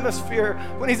in an atmosphere,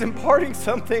 when He's imparting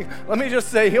something, let me just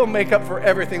say He'll make up for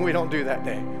everything we don't do that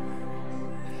day.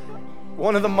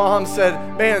 One of the moms said,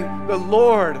 man, the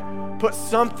Lord put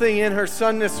something in her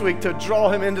son this week to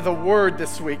draw him into the Word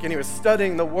this week. And he was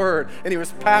studying the Word, and he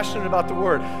was passionate about the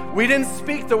Word. We didn't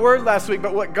speak the Word last week,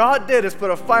 but what God did is put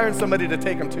a fire in somebody to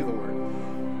take him to the Word.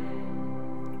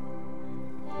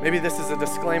 Maybe this is a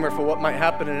disclaimer for what might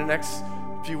happen in the next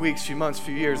few weeks, few months,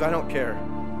 few years. I don't care.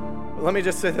 But let me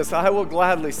just say this. I will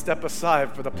gladly step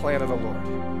aside for the plan of the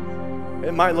Lord.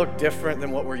 It might look different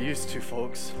than what we're used to,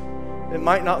 folks. It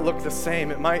might not look the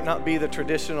same. It might not be the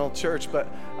traditional church, but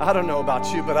I don't know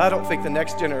about you, but I don't think the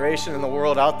next generation in the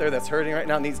world out there that's hurting right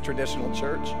now needs traditional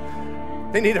church.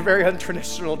 They need a very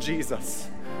untraditional Jesus.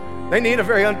 They need a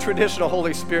very untraditional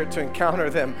Holy Spirit to encounter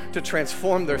them, to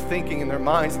transform their thinking and their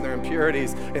minds and their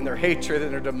impurities and their hatred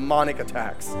and their demonic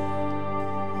attacks.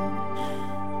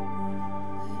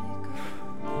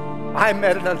 I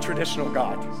met an untraditional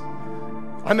God.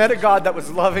 I met a God that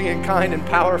was loving and kind and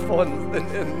powerful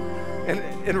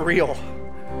and real.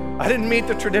 I didn't meet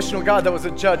the traditional God that was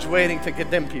a judge waiting to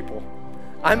condemn people.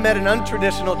 I met an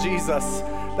untraditional Jesus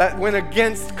that went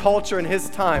against culture in His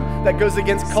time, that goes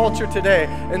against culture today,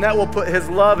 and that will put His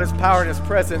love, His power, and His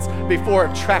presence before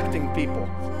attracting people.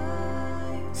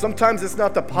 Sometimes it's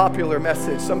not the popular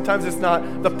message. Sometimes it's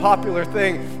not the popular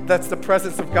thing. That's the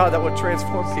presence of God that will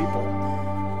transform people.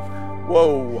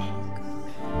 Whoa.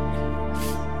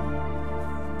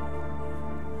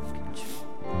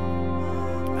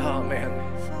 Oh, man.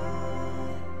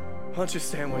 Why don't you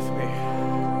stand with me?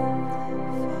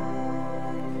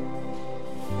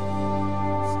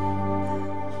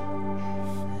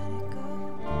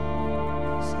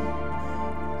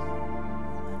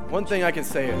 One thing I can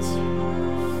say is,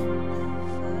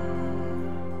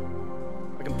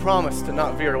 I can promise to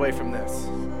not veer away from this.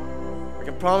 I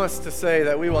can promise to say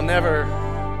that we will never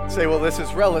say, well, this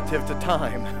is relative to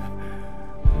time.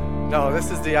 No,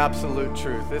 this is the absolute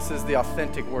truth. This is the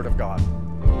authentic Word of God.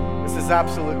 This is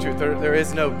absolute truth. There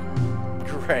is no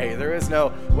gray. There is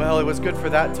no, well, it was good for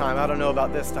that time. I don't know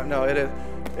about this time. No, it is.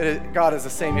 God is the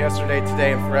same yesterday,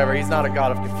 today, and forever. He's not a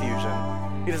God of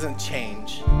confusion. He doesn't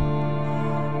change.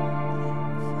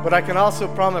 But I can also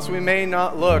promise we may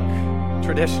not look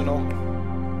traditional,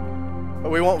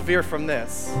 but we won't veer from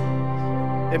this.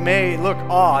 It may look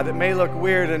odd, it may look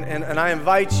weird, and I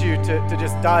invite you to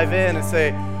just dive in and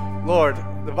say, Lord,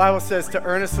 the Bible says to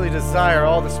earnestly desire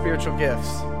all the spiritual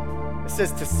gifts. It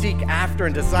says to seek after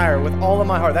and desire with all of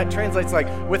my heart. That translates like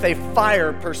with a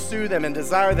fire, pursue them and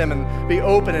desire them and be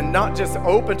open, and not just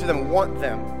open to them, want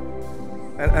them.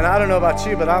 And I don't know about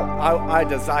you, but I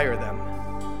desire them.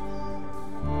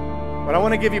 But I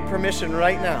want to give you permission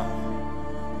right now,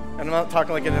 and I'm not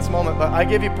talking like in this moment, but I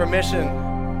give you permission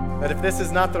that if this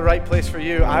is not the right place for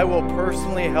you, I will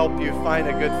personally help you find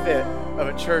a good fit of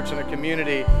a church and a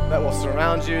community that will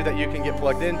surround you, that you can get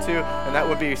plugged into, and that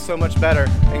would be so much better.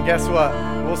 And guess what?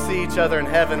 We'll see each other in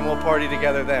heaven. We'll party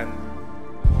together then.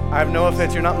 I have no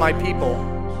offense. You're not my people.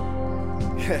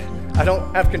 I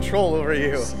don't have control over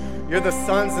you. You're the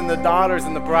sons and the daughters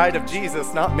and the bride of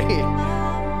Jesus, not me.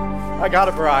 I got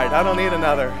a bride. I don't need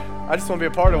another. I just want to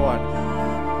be a part of one.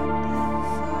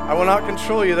 I will not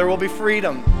control you. There will be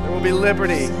freedom. There will be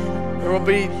liberty. There will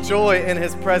be joy in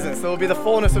His presence. There will be the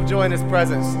fullness of joy in His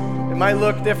presence. It might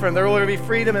look different. There will be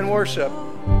freedom in worship.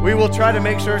 We will try to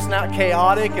make sure it's not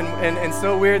chaotic and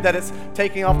so weird that it's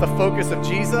taking off the focus of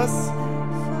Jesus.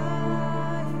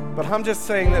 But I'm just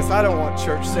saying this. I don't want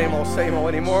church same old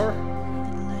anymore.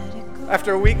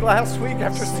 After a week last week,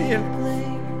 after seeing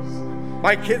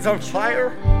my kids on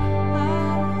fire,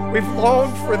 we've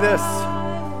longed for this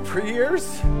for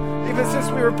years, even since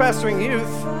we were pastoring youth.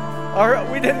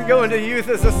 We didn't go into youth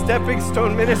as a stepping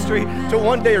stone ministry to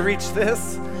one day reach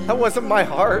this. That wasn't my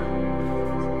heart.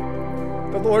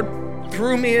 The Lord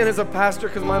drew me in as a pastor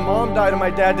because my mom died and my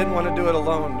dad didn't want to do it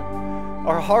alone.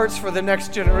 Our heart's for the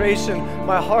next generation.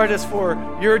 My heart is for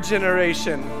your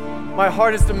generation. My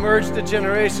heart is to merge the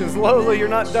generations. Lola, you're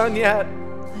not done yet.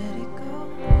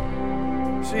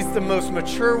 She's the most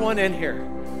mature one in here.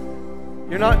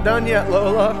 You're not done yet,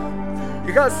 Lola.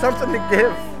 You got something to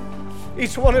give.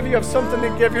 Each one of you have something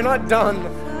to give. You're not done.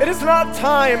 It is not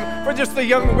time for just the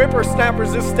young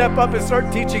whippersnappers to step up and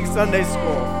start teaching Sunday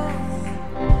school.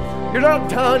 You're not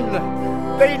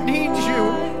done. They need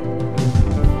you.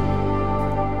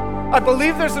 I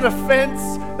believe there's an offense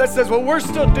that says, well, we're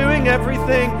still doing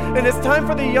everything, and it's time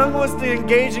for the young ones to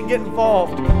engage and get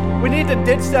involved. We need to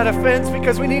ditch that offense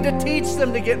because we need to teach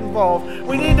them to get involved.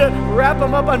 We need to wrap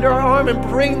them up under our arm and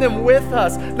bring them with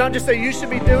us, not just say, you should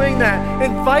be doing that.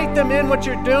 Invite them in what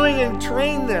you're doing and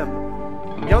train them.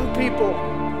 Young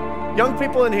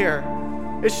people in here,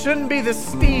 it shouldn't be the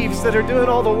Steves that are doing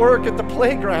all the work at the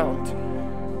playground.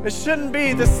 It shouldn't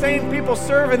be the same people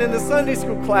serving in the Sunday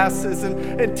school classes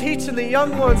and teaching the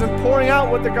young ones and pouring out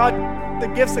what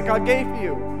the gifts that God gave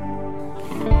you.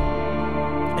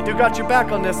 I do got your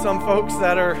back on this. Some folks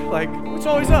that are like, it's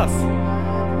always us.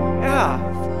 Yeah.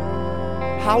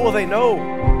 How will they know?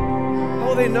 How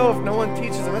will they know if no one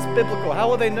teaches them? That's biblical. How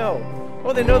will they know? How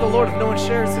will they know the Lord if no one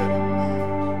shares it?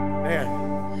 Man,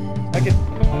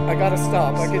 I gotta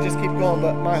stop. I could just keep going,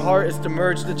 but my heart is to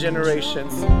merge the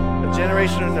generations. A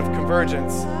generation of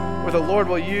convergence where the Lord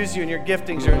will use you in your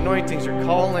giftings, your anointings, your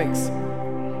callings.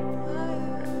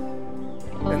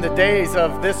 In the days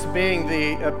of this being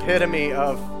the epitome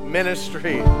of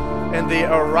ministry and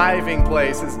the arriving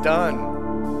place is done.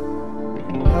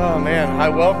 Oh man, I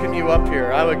welcome you up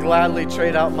here. I would gladly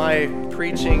trade out my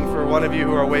preaching for one of you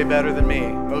who are way better than me.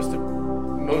 Most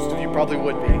of you probably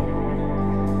would be.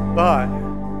 But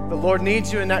the Lord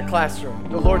needs you in that classroom.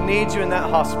 The Lord needs you in that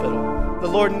hospital. The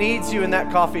Lord needs you in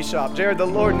that coffee shop. Jared, the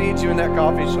Lord needs you in that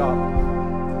coffee shop.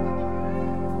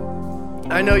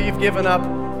 I know you've given up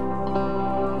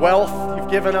wealth,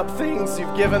 you've given up things,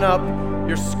 you've given up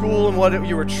your school and what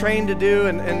you were trained to do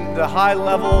and the high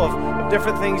level of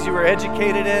different things you were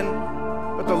educated in.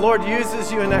 But the Lord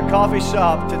uses you in that coffee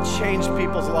shop to change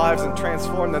people's lives and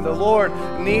transform them. The Lord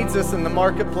needs us in the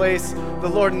marketplace. The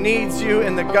Lord needs you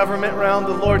in the government realm.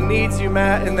 The Lord needs you,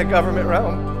 Matt, in the government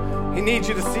realm. He needs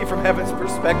you to see from heaven's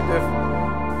perspective.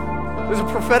 There's a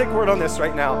prophetic word on this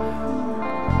right now.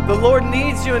 The Lord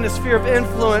needs you in the sphere of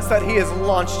influence that He has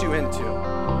launched you into.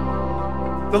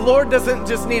 The Lord doesn't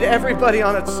just need everybody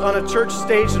on a church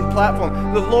stage and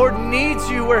platform. The Lord needs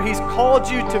you where He's called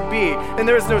you to be. And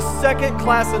there's no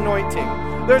second-class anointing.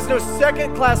 There's no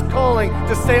second-class calling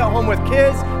to stay at home with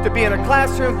kids, to be in a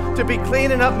classroom, to be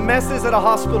cleaning up messes at a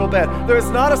hospital bed. There is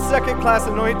not a second-class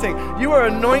anointing. You are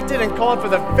anointed and called for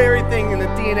the very thing in the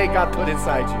DNA God put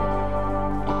inside you.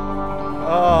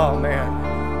 Oh, man.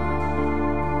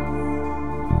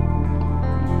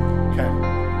 Okay.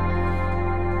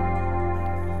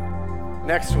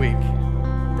 Next week,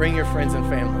 bring your friends and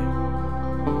family.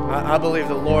 I believe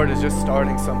the Lord is just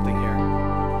starting something here.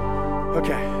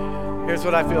 Okay. Here's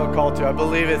what I feel called to. I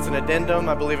believe it's an addendum.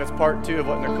 I believe it's part 2 of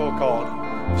what Nicole called.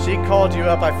 She called you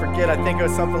up. I forget. I think it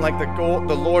was something like the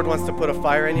Lord wants to put a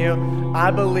fire in you. I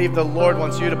believe the Lord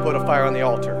wants you to put a fire on the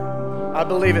altar. I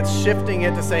believe it's shifting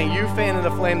it to saying, you fan in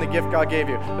the flame the gift God gave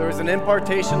you. There was an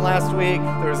impartation last week.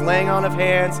 There was laying on of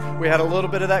hands. We had a little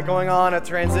bit of that going on at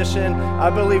transition. I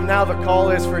believe now the call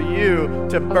is for you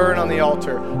to burn on the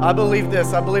altar. I believe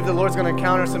this. I believe the Lord's going to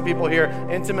encounter some people here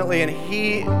intimately, and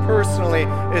He personally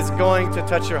is going to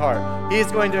touch your heart.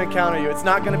 He's going to encounter you. It's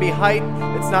not going to be height.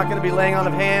 It's not going to be laying on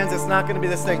of hands. It's not going to be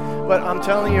this thing. But I'm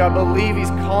telling you, I believe He's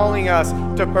calling us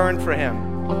to burn for Him.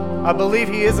 I believe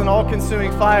He is an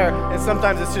all-consuming fire, and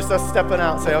sometimes it's just us stepping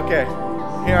out and say, okay,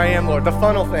 here I am, Lord. The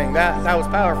funnel thing, that was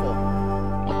powerful.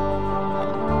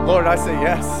 Lord, I say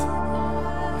yes.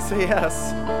 I say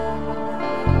yes.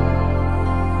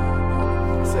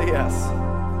 I say yes.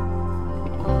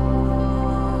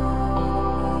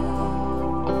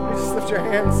 You just lift your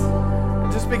hands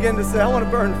and just begin to say, I want to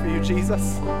burn for you,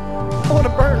 Jesus. I want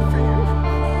to burn for you.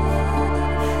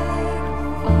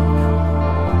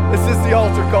 This is the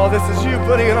altar call. This is you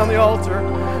putting it on the altar.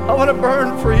 I want to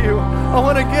burn for you. I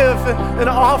want to give an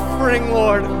offering,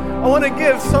 Lord. I want to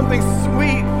give something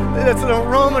sweet that's an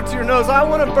aroma to your nose. I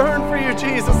want to burn for you,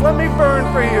 Jesus. Let me burn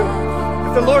for you.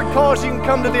 If the Lord calls, you can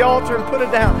come to the altar and put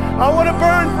it down. I want to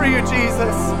burn for you,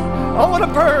 Jesus. I want to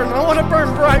burn. I want to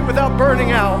burn bright without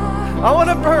burning out. I want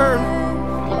to burn.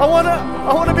 I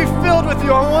want to be filled with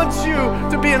you. I want you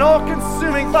to be an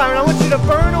all-consuming fire. And I want you to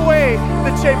burn away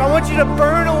the chafe. I want you to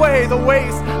burn away the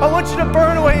waste. I want you to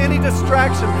burn away any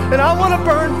distraction. And I want to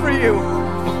burn for you.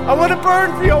 I want to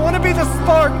burn for you. I want to be the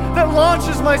spark that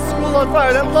launches my school on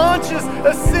fire, that launches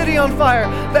a city on fire,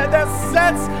 that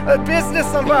sets a business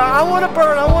on fire. I want to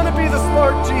burn. I want to be the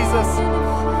spark, Jesus.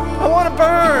 I want to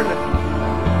burn.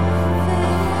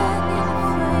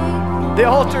 The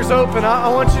altar's open. I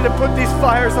want you to put these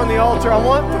fires on the altar. I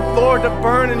want the Lord to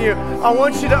burn in you. I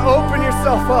want you to open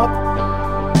yourself up.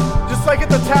 Just like at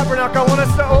the tabernacle, I want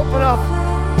us to open up.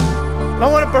 I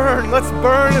want to burn. Let's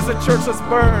burn as a church. Let's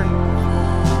burn.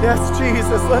 Yes,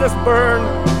 Jesus, let us burn.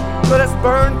 Let us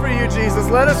burn for you, Jesus.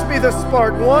 Let us be the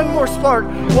spark. One more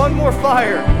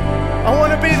fire. I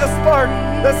want to be the spark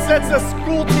that sets a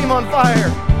school team on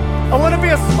fire. I want to be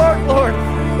a spark, Lord,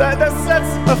 that sets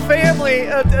a family,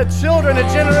 a children, a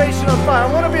generation on fire.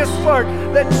 I want to be a spark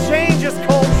that changes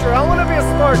culture. I want to be a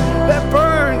spark that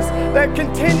burns, that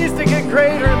continues to get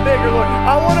greater and bigger, Lord.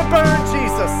 I want to burn,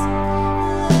 Jesus.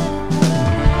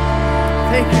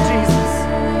 Thank you, Jesus.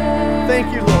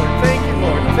 Thank you, Lord. Thank you,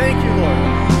 Lord. Thank you,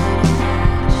 Lord.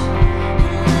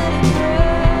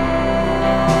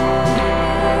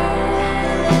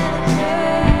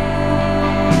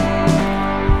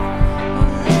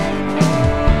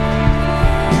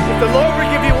 The Lord would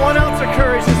give you 1 ounce of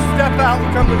courage to step out and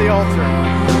come to the altar.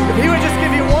 If He would just give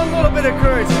you one little bit of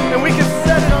courage and we can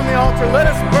set it on the altar, let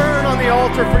us burn on the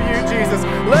altar for you, Jesus.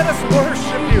 Let us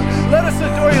worship you. Let us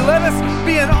adore you. Let us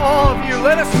be in awe of you.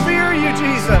 Let us fear you,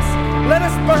 Jesus. Let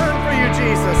us burn for you,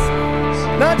 Jesus.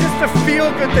 Not just a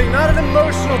feel-good thing, not an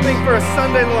emotional thing for a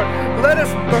Sunday, Lord. Let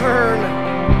us burn.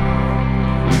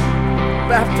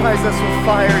 Baptize us with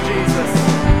fire, Jesus.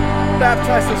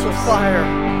 Baptize us with fire.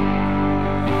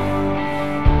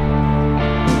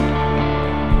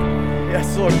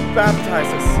 Yes, Lord,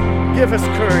 baptize us. Give us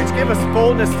courage. Give us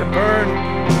boldness to burn.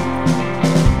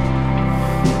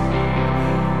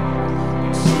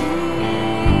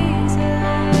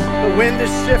 The wind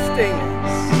is shifting.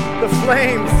 The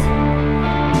flames.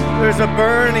 There's a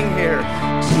burning here.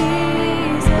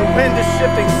 The wind is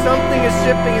shifting. Something is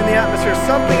shifting in the atmosphere.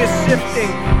 Something is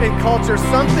shifting in culture.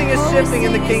 Something is shifting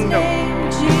in the kingdom.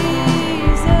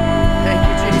 Thank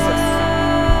you, Jesus.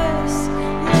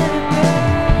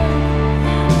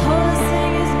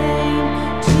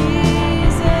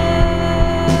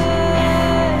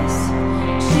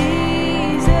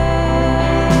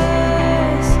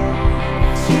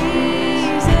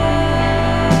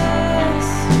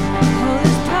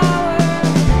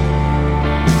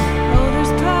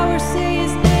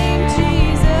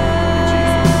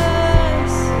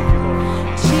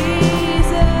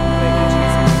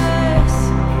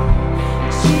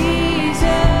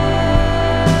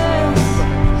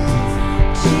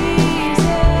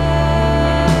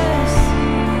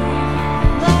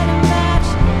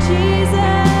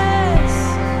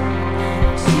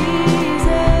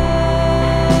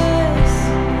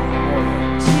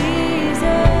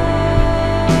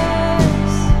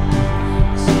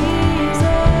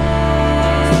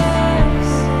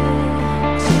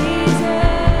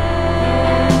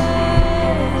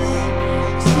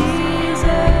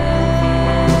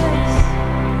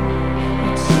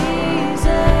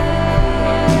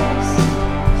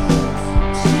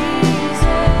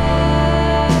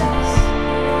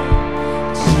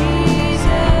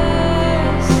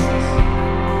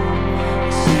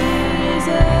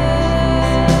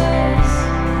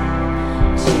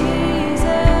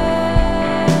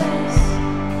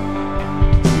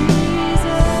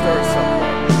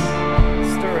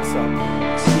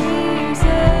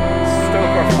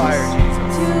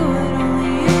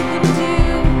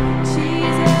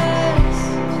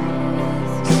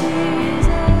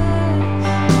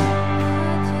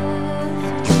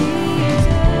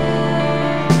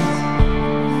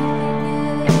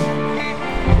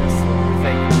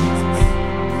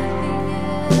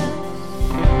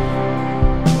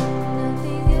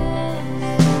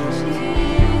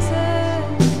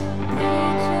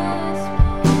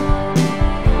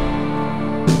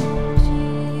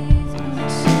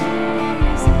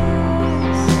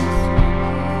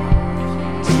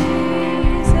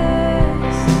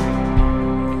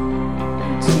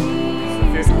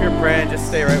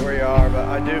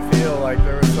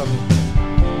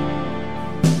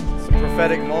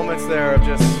 moments there of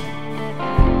just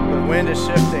the wind is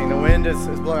shifting, the wind is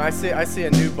blowing. I see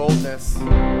a new boldness.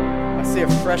 I see a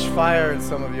fresh fire in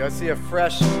some of you. I see a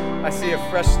fresh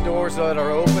doors that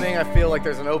are opening. I feel like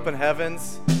there's an open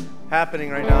heavens happening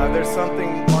right now. There's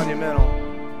something monumental.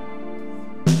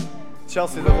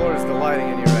 Chelsea, the Lord is delighting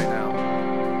in you right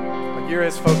now. Like you're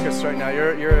his focus right now.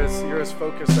 You're his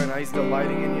focus right now. He's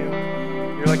delighting in you.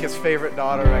 You're like his favorite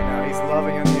daughter right now. He's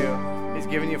loving on you. He's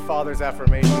giving you Father's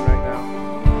affirmation right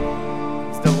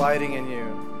now. He's delighting in you.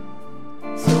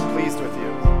 He's so pleased with you.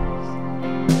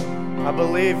 I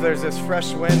believe there's this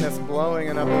fresh wind that's blowing,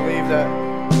 and I believe that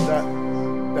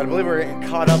I believe we're getting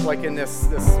caught up like in this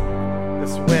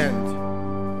wind.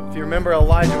 If you remember,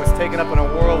 Elijah was taken up in a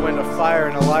whirlwind of fire,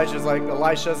 and Elisha's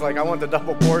like, I want the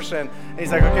double portion. And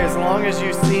he's like, okay, as long as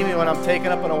you see me when I'm taken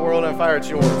up in a whirlwind of fire, it's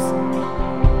yours.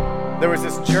 There was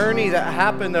this journey that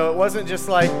happened, though. It wasn't just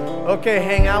like, okay,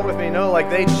 hang out with me. No, like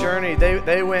they journeyed.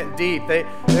 They went deep.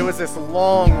 There was this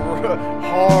long,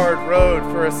 hard road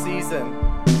for a season.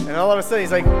 And all of a sudden,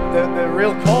 he's like, the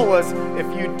real call was, if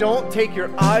you don't take your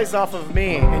eyes off of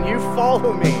me and you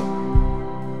follow me,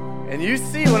 and you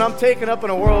see when I'm taken up in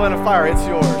a whirlwind of fire, it's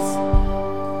yours.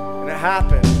 And it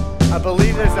happened. I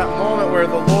believe there's that moment where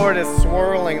the Lord is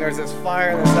swirling. There's this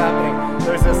fire that's happening.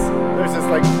 There's this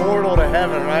like portal to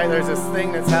heaven, right? There's this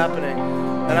thing that's happening.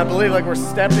 And I believe like we're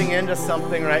stepping into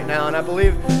something right now. And I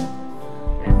believe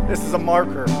this is a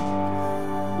marker.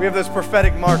 We have those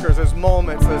prophetic markers, those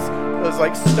moments, those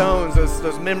like stones,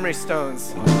 those memory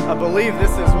stones. I believe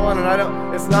this is one,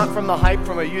 and it's not from the hype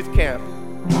from a youth camp.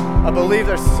 I believe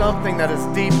there's something that is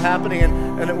deep happening,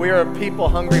 and we are a people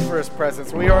hungry for his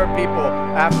presence. We are a people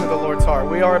after the Lord's heart.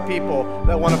 We are a people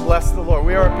that want to bless the Lord.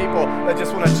 We are a people that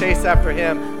just want to chase after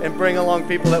him and bring along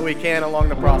people that we can along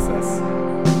the process.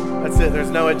 That's it. There's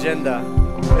no agenda.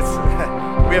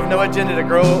 We have no agenda to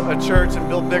grow a church and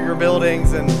build bigger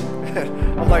buildings. And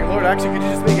I'm like, Lord, actually, could you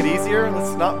just make it easier?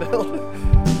 Let's not build.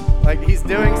 Like he's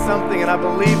doing something, and I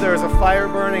believe there is a fire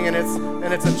burning, and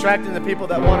it's attracting the people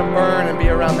that want to burn and be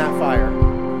around that fire.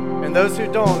 And those who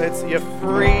don't, you have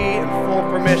free and full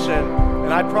permission.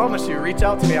 And I promise you, reach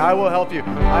out to me. I will help you.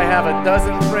 I have a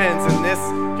dozen friends in this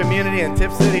community, in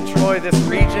Tipp City, Troy, this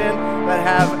region, that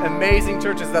have amazing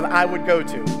churches that I would go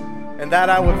to, and that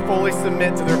I would fully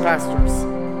submit to their pastors.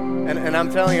 And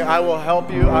I'm telling you, I will help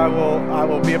you. I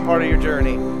will be a part of your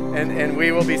journey, and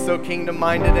we will be so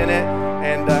kingdom-minded in it,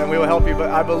 and we will help you. But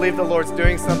I believe the Lord's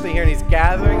doing something here, and he's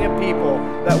gathering a people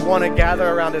that want to gather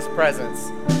around his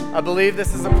presence. I believe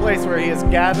this is a place where he is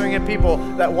gathering a people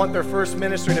that want their first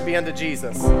ministry to be unto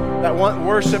Jesus, that want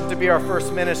worship to be our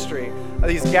first ministry.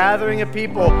 He's gathering a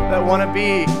people that want to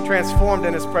be transformed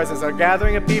in his presence. They're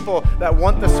gathering a people that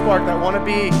want the spark, that want to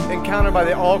be encountered by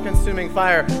the all-consuming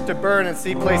fire, to burn and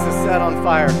see places set on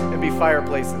fire and be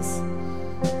fireplaces.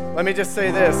 Let me just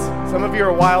say this. Some of you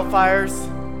are wildfires,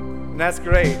 and that's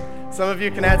great. Some of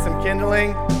you can add some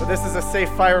kindling, but this is a safe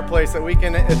fireplace that we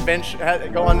can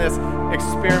go on this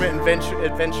experiment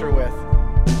adventure with.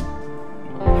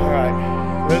 All right.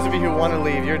 Those of you who want to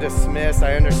leave, you're dismissed.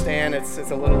 I understand it's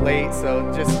a little late,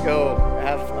 so just go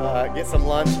get some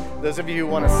lunch. Those of you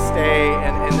who want to stay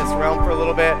in this realm for a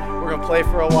little bit, we're going to play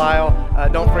for a while.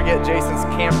 Don't forget Jason's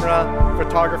camera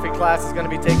photography class is going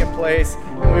to be taking place,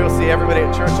 and we will see everybody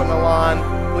at church on the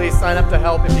lawn. Please sign up to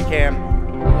help if you can.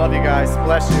 Love you guys.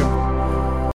 Bless you.